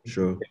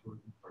 sure.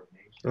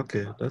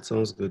 Okay, that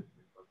sounds good.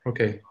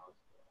 Okay.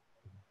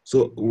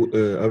 So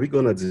are we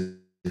gonna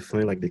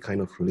define like the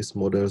kind of release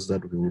models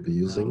that we will be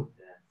using?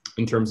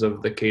 In terms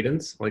of the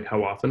cadence, like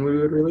how often we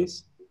would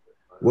release?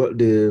 Well,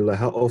 like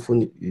how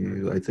often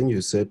I think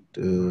you said,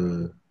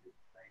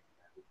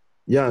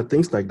 yeah,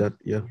 things like that.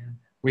 Yeah.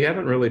 We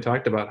haven't really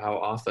talked about how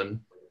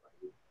often,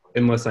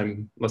 unless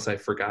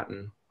I've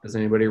forgotten. Does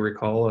anybody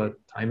recall a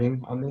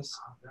timing on this?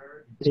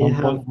 Some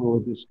point we were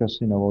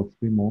discussing about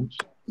 3 months.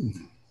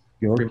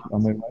 George,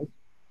 am I right?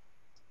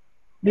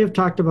 We have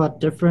talked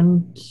about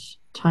different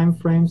time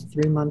frames,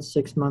 3 months,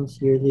 6 months,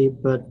 yearly,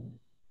 but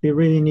we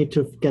really need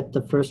to get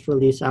the first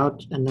release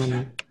out and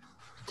then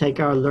take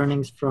our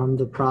learnings from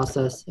the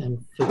process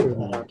and figure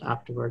that out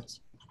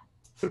afterwards.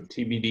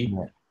 TBD.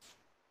 Yeah.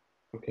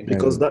 Okay.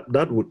 Because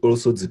that would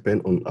also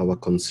depend on our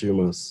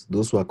consumers,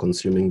 those who are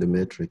consuming the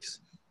metrics,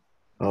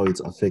 how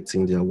it's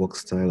affecting their work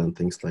style and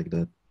things like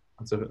that.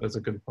 That's a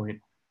good point.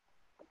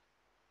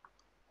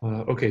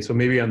 Okay, so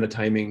maybe on the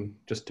timing,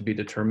 just to be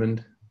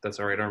determined. That's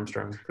all right,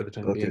 Armstrong, for the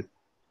time being.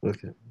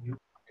 Okay.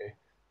 Okay.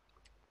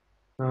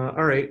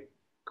 All right,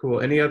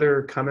 cool. Any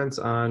other comments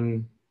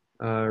on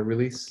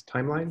release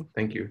timeline?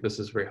 Thank you. This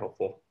is very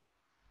helpful.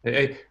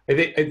 I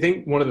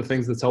think one of the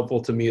things that's helpful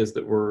to me is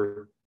that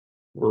we're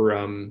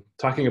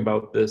talking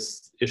about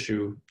this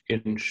issue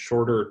in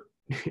shorter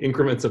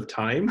increments of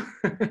time.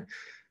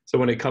 So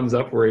when it comes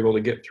up, we're able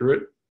to get through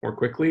it more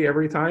quickly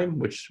every time,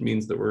 which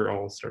means that we're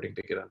all starting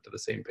to get onto the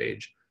same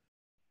page,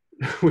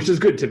 which is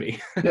good to me.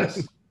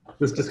 Yes.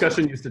 This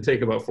discussion used to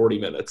take about 40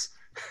 minutes.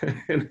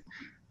 And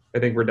I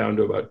think we're down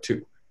to about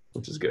 2,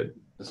 which is good.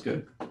 That's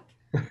good.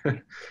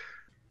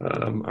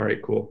 All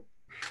right, cool.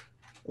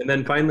 And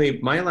then finally,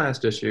 my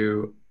last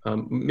issue,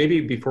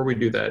 maybe before we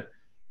do that,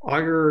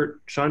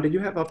 Augur, Sean, did you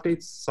have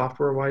updates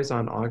software-wise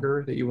on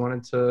Augur that you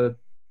wanted to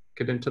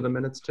get into the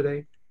minutes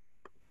today?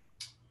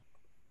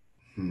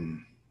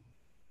 I'm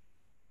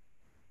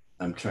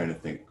trying to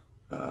think.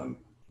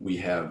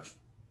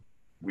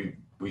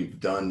 We've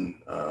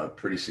done a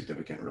pretty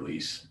significant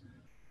release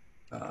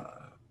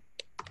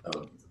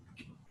of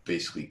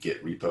basically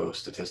Git repo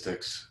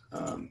statistics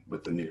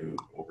with the new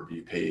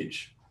overview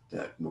page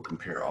that will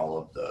compare all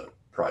of the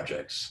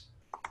projects,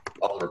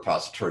 all the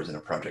repositories in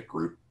a project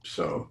group.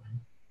 So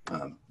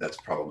that's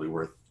probably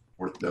worth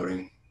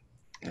noting,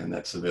 and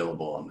that's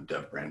available on the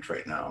dev branch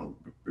right now.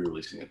 We're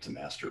releasing it to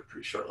master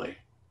pretty shortly.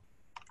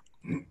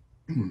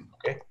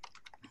 Okay.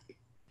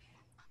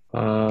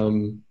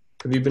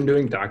 Have you been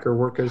doing Docker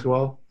work as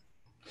well?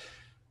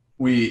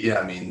 Yeah,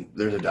 I mean,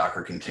 there's a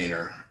Docker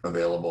container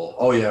available.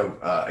 Oh yeah,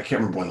 I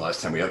can't remember when the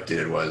last time we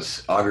updated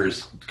was. Augur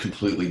is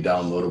completely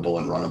downloadable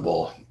and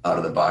runnable out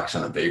of the box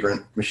on a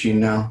Vagrant machine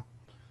now.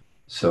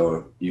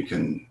 So you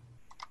can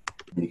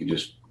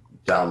just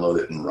download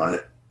it and run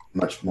it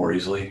much more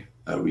easily.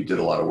 We did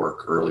a lot of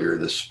work earlier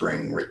this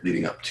spring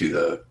leading up to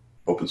the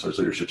Open Source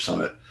Leadership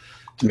Summit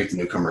to make the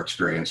newcomer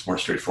experience more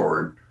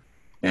straightforward.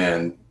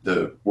 And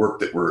the work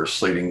that we're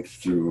slating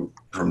through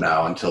from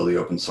now until the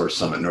Open Source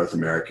Summit North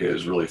America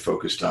is really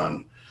focused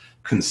on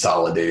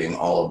consolidating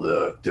all of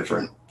the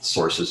different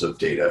sources of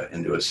data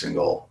into a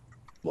single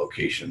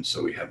location.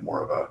 So we have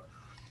more of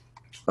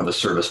a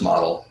service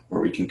model where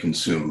we can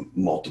consume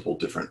multiple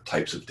different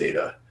types of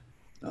data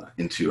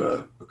into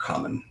a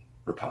common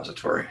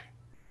repository.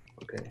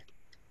 Okay.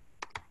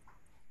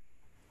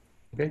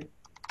 Okay.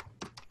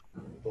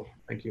 Cool.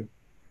 Thank you.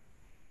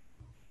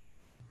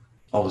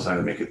 All designed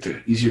to make it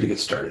easier to get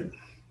started.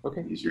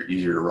 Okay.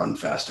 Easier to run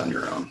fast on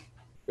your own.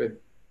 Good.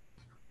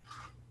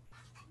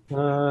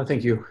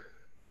 Thank you.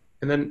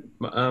 And then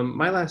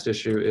my last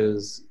issue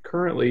is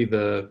currently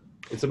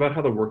it's about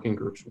how the working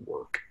groups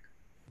work.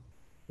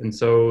 And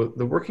so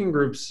the working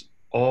groups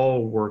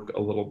all work a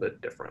little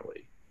bit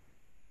differently.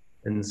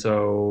 And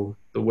so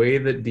the way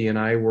that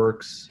D&I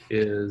works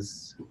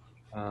is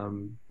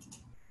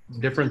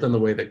different than the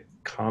way that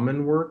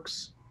Common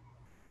works.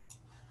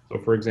 So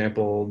for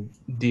example,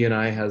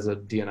 D&I has a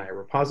D&I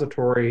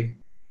repository.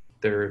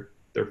 They're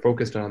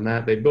focused on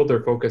that. They build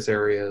their focus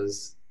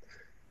areas.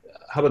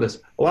 How about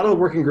this? A lot of the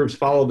working groups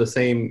follow the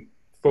same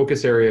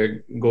focus area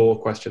goal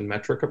question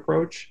metric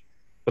approach,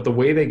 but the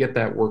way they get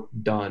that work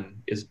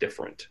done is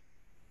different.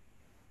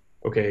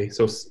 Okay,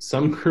 so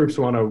some groups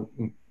want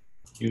to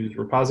use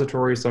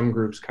repositories, some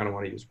groups kind of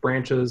want to use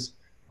branches.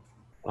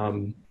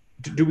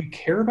 Do we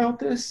care about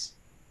this?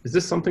 Is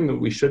this something that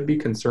we should be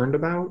concerned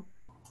about?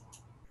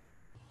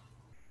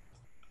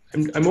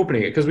 I'm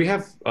opening it because we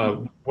have,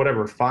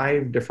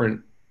 5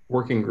 different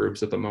working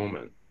groups at the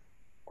moment,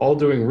 all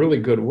doing really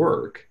good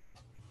work.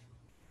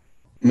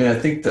 I mean, I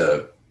think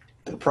the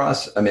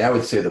process, I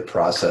would say the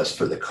process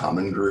for the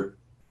common group,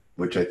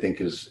 which I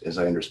think is, as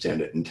I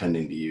understand it,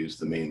 intending to use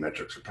the main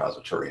metrics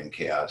repository and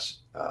CHAOSS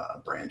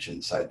branch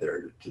inside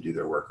there to do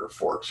their work, or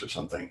forks or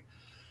something.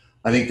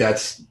 I think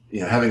that's,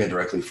 having a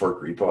directly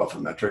forked repo off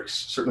of metrics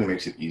certainly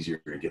makes it easier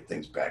to get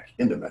things back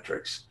into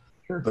metrics.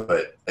 Sure.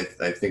 But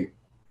I think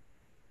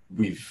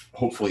we've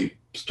hopefully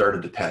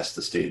started to pass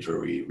the stage where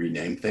we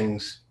rename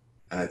things.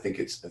 And I think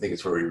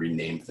it's where we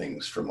rename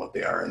things from what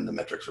they are in the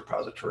metrics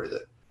repository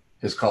that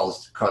has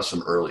caused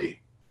some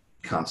early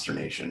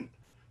consternation.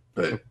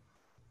 But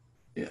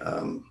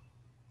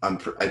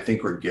I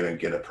think we're gonna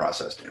get a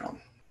process down,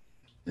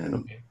 but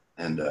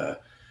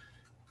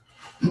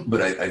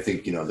I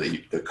think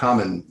the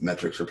common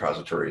metrics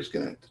repository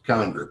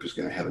common group is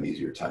gonna have an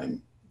easier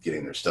time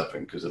getting their stuff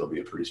in, because it'll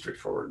be a pretty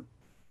straightforward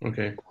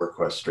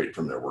request straight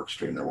from their work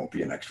stream. There won't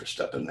be an extra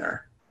step in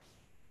there.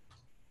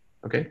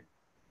 Okay.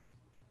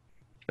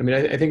 I mean,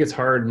 I think it's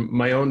hard.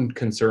 My own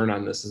concern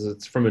on this is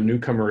it's from a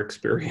newcomer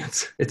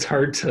experience. It's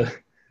hard to,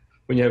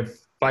 when you have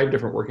 5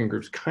 different working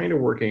groups kind of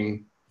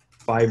working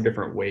 5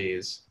 different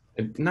ways,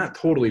 and not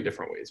totally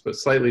different ways, but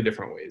slightly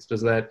different ways.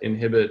 Does that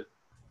inhibit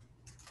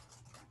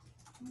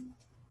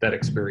that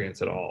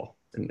experience at all?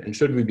 And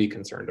should we be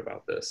concerned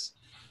about this?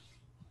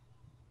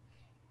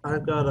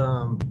 I've got,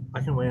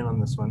 I can weigh in on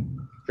this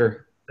one.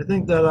 Sure. I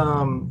think that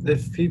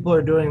if people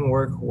are doing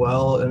work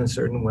well in a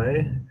certain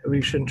way,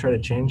 we shouldn't try to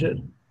change it.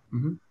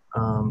 Mm-hmm.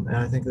 And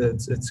I think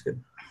that it's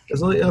good.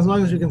 As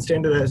long as we can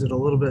standardize it a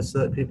little bit so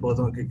that people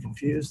don't get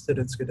confused, that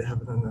it's good to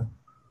have it in the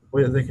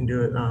way that they can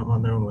do it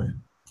on their own way.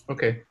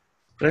 Okay.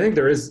 And I think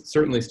there is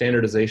certainly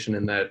standardization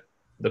in that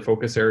the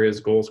focus areas,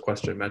 goals,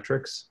 question,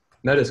 metrics.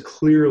 And that is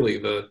clearly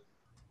the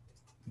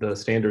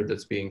standard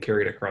that's being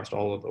carried across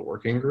all of the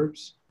working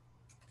groups.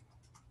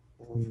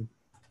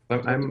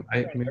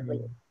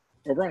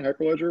 Over on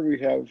Hyperledger, we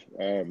have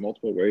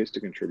multiple ways to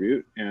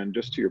contribute. And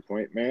just to your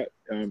point, Matt,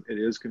 it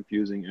is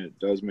confusing and it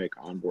does make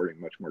onboarding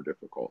much more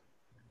difficult.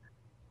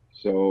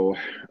 So,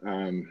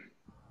 and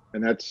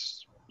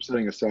that's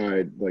setting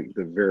aside like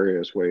the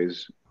various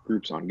ways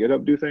groups on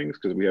GitHub do things,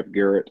 because we have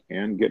Garrett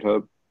and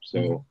GitHub.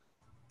 So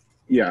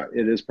yeah,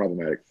 it is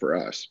problematic for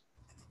us.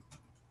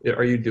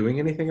 Are you doing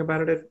anything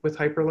about it with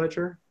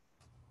Hyperledger?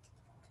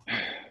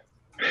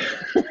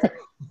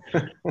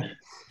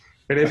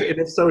 And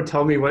if so,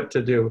 tell me what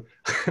to do.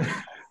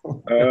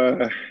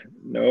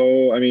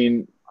 No, I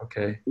mean,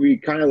 okay. We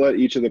kind of let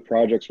each of the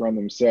projects run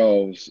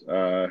themselves.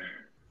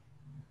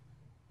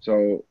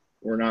 So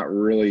we're not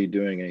really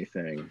doing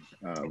anything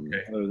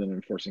other than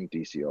enforcing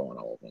DCO on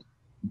all of them.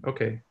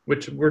 Okay,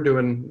 which we're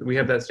doing. We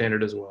have that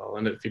standard as well.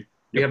 And if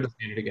we have the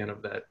standard again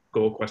of that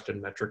goal, question,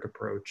 metric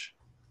approach.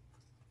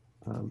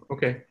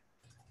 Okay,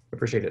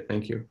 appreciate it.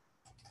 Thank you.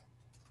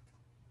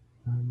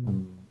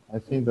 I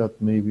think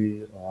that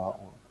maybe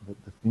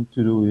the thing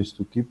to do is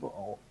to keep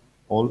all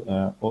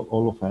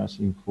of us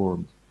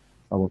informed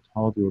about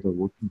how the other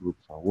working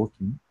groups are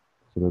working,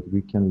 so that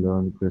we can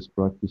learn best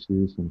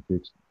practices and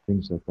fix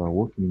things that are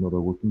working in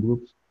other working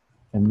groups,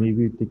 and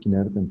maybe taking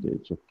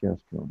advantage of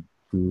CHAOSS.Com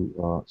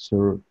to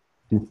serve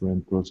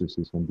different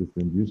processes and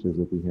different users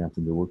that we have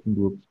in the working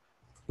groups,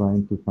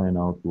 trying to find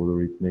out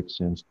whether it makes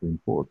sense to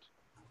import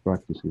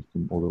practices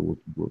from other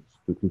working groups,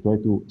 to try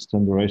to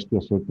standardize to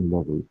a certain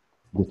level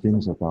the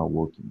things that are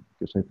working,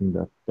 because I think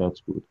that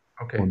that's good.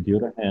 Okay. On the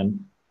other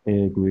hand, I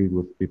agree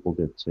with people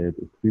that said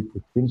if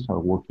things are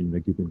working in a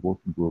given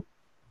working group,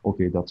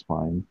 okay, that's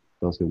fine.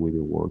 That's the way they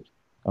work.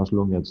 As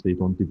long as they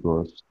don't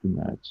diverge too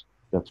much,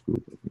 that's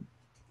good, I think.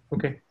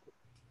 Okay,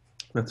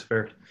 that's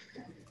fair.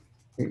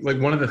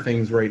 Like one of the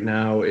things right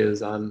now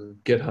is on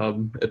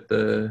GitHub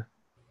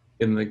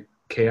in the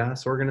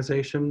CHAOSS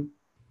organization.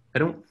 I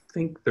don't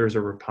think there's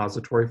a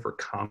repository for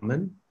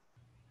common.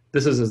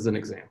 This is as an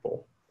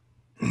example.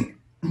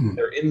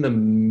 They're in the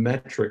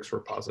metrics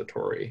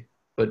repository,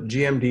 but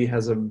GMD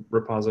has a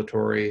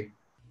repository,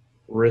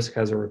 risk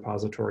has a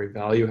repository,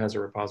 value has a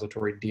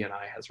repository,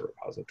 DNI has a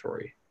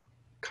repository.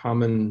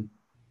 Common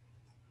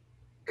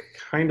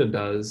kind of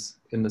does,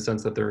 in the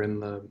sense that they're in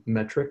the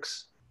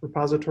metrics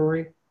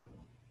repository.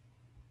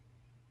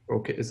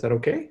 Okay, is that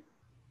okay?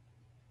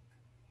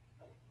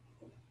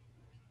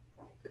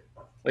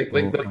 Like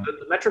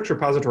the metrics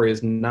repository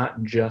is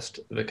not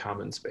just the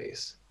common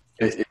space.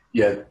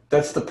 Yeah,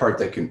 that's the part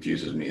that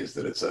confuses me, is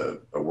that it's a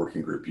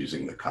working group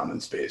using the common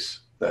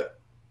space. That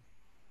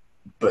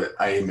but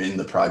I am in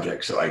the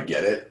project, so I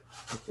get it.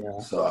 Yeah,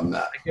 So I'm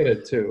not. I get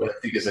it too. But I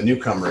think as a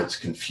newcomer, it's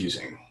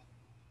confusing.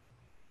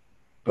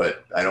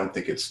 But I don't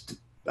think it's.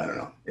 I don't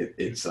know.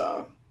 It's.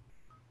 I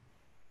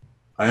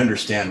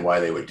understand why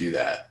they would do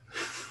that.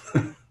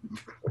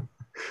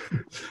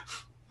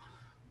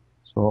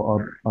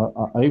 So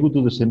I would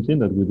do the same thing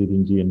that we did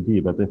in G&D,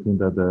 but I think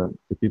that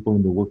the people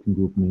in the working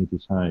group may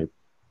decide.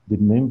 The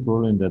main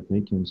problem that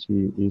they can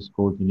see is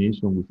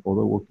coordination with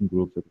other working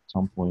groups that at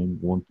some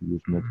point want to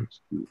use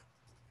metrics too.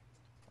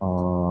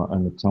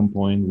 And at some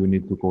point we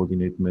need to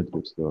coordinate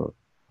metrics there.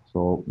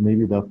 So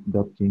maybe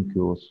that can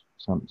cause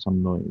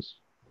some noise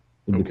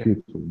in the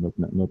future,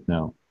 not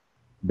now.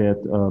 But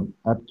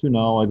up to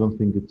now, I don't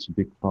think it's a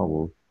big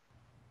problem.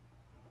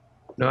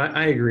 No,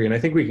 I agree. And I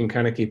think we can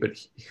kind of keep it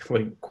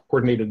like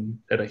coordinated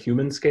at a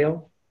human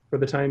scale for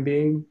the time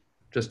being,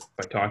 just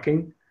by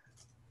talking.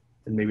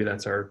 And maybe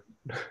that's our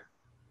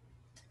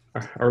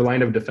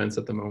line of defense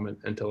at the moment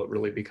until it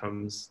really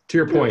becomes, to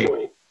your point,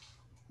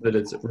 that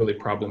it's really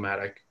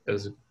problematic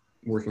as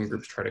working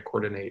groups try to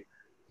coordinate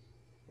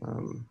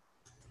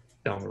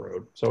down the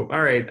road. So,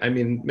 all right. I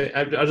mean,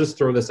 I'll just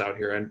throw this out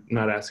here. I'm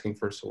not asking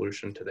for a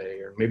solution today,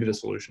 or maybe the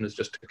solution is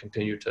just to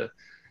continue to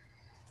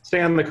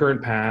stay on the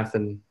current path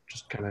and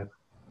just kind of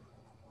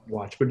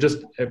watch. But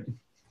just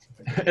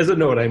as a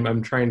note, I'm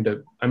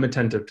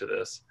attentive to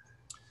this.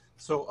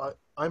 So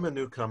I'm a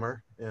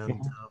newcomer,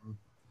 and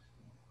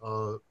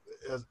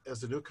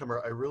as a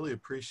newcomer, I really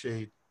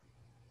appreciate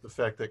the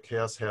fact that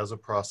CHAOSS has a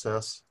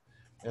process.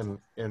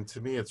 And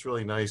to me, it's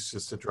really nice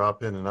just to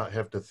drop in and not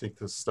have to think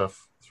this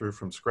stuff through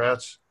from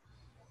scratch.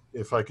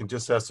 If I can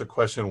just ask the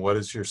question, what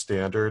is your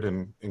standard,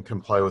 and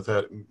comply with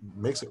that, it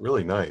makes it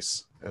really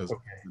nice as a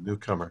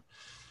newcomer.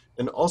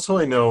 And also,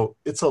 I know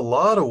it's a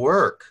lot of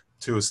work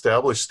to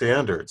establish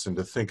standards and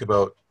to think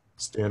about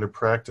standard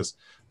practice,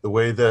 the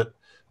way that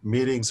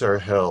meetings are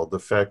held, the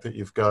fact that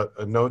you've got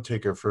a note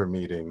taker for a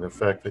meeting, the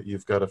fact that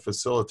you've got a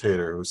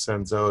facilitator who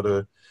sends out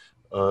a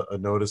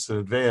notice in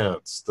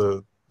advance,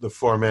 the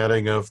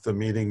formatting of the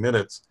meeting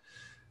minutes.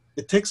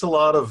 It takes a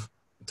lot of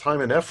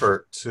time and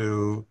effort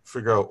to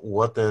figure out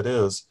what that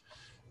is.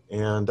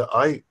 And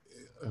I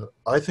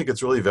think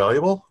it's really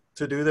valuable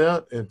to do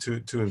that and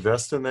to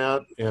invest in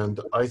that. And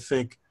I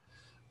think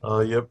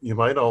you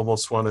might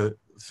almost want to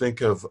think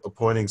of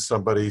appointing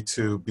somebody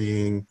to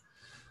being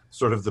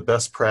sort of the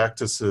best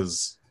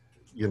practices,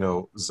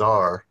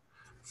 czar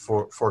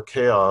for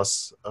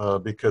CHAOSS,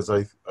 because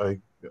I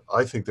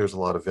think there's a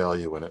lot of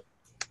value in it.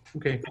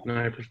 Okay, no,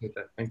 I appreciate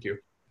that. Thank you.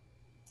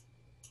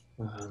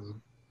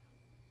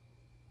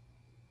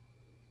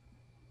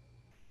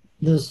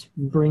 This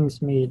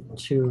brings me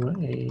to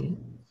a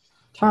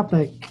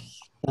topic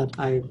that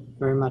I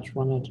very much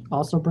want to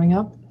also bring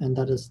up, and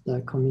that is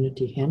the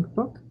community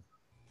handbook.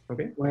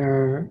 Okay.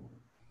 Where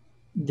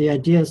the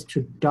idea is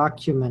to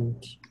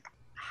document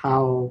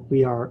how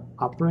we are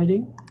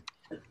operating.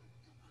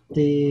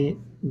 The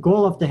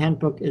goal of the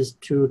handbook is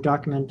to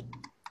document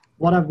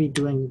what are we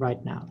doing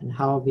right now and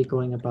how are we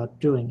going about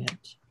doing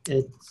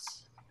it.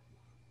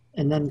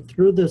 And then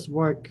through this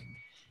work,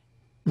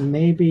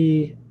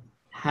 maybe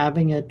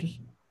having it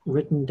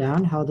written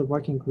down how the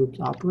working groups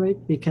operate,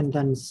 we can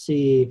then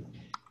see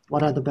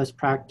what are the best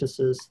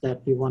practices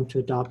that we want to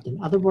adopt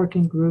in other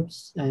working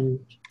groups and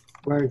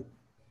where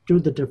do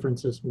the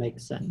differences make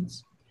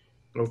sense.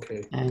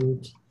 Okay.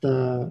 And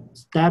the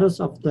status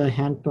of the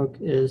handbook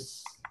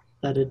is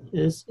that it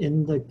is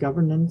in the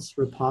governance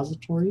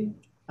repository.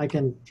 I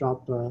can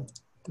drop a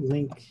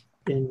link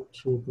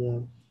into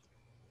the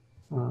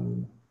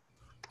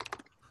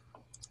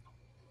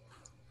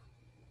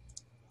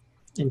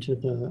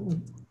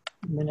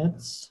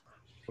minutes.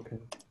 Okay.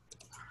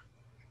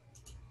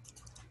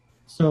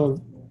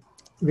 So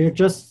we're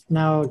just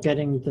now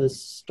getting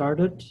this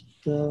started,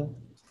 the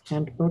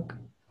handbook,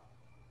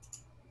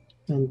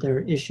 and there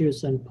are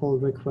issues and pull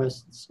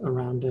requests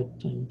around it.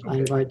 And I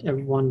invite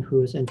everyone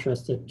who is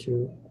interested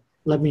to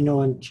let me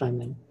know and chime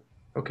in.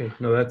 Okay,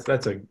 no,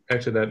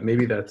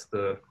 maybe that's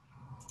the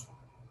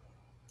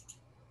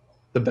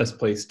best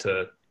place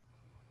to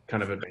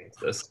kind of advance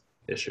this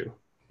issue,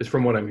 is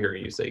from what I'm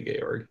hearing you say,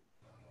 Georg.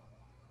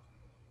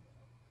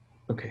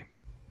 Okay,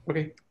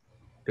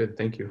 good,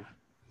 thank you.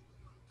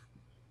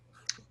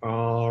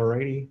 All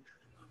righty,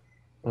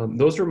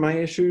 those are my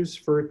issues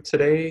for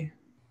today.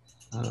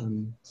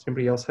 Does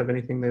anybody else have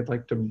anything they'd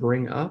like to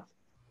bring up?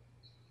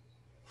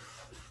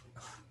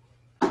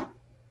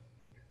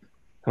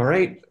 All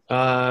right.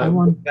 I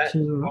want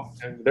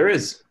there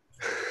is.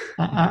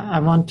 I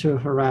want to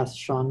harass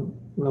Sean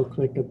real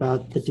quick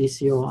about the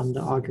DCO on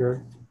the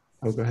Augur.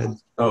 Oh, go ahead.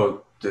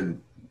 Oh, did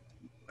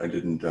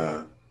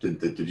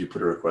you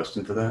put a request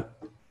in for that?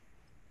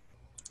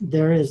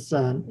 There is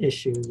an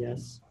issue,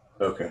 yes.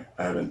 Okay,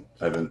 I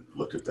haven't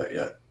looked at that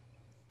yet.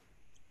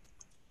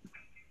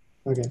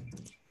 Okay.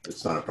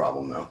 It's not a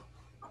problem though.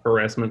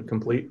 Harassment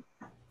complete?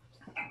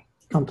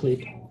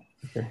 Complete.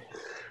 Okay.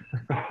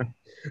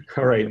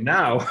 All right,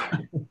 now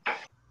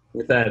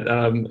with that,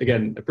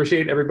 again,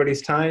 appreciate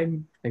everybody's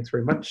time. Thanks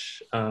very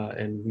much.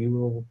 And we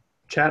will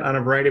chat on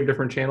a variety of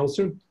different channels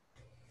soon.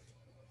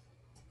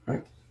 All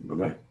right.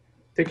 Bye-bye.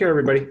 Take care,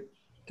 everybody.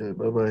 Okay,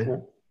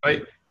 bye-bye.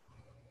 Bye.